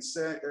in them,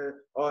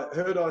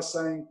 I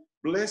saying,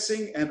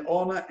 blessing and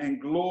honor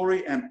and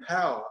glory and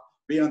power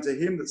be unto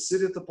him that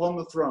sitteth upon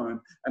the throne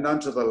and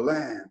unto the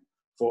Lamb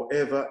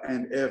forever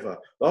and ever.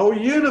 The whole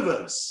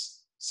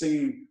universe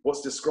singing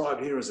what's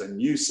described here as a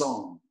new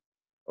song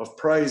of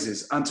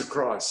praises unto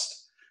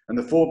Christ. And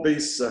the four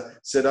beasts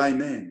said,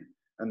 Amen.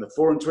 And the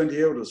 24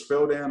 elders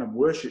fell down and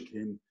worshipped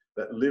him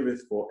that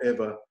liveth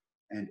forever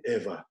and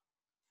ever.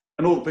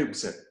 And all the people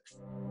said,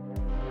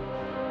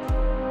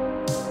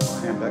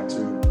 I'll hand back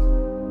to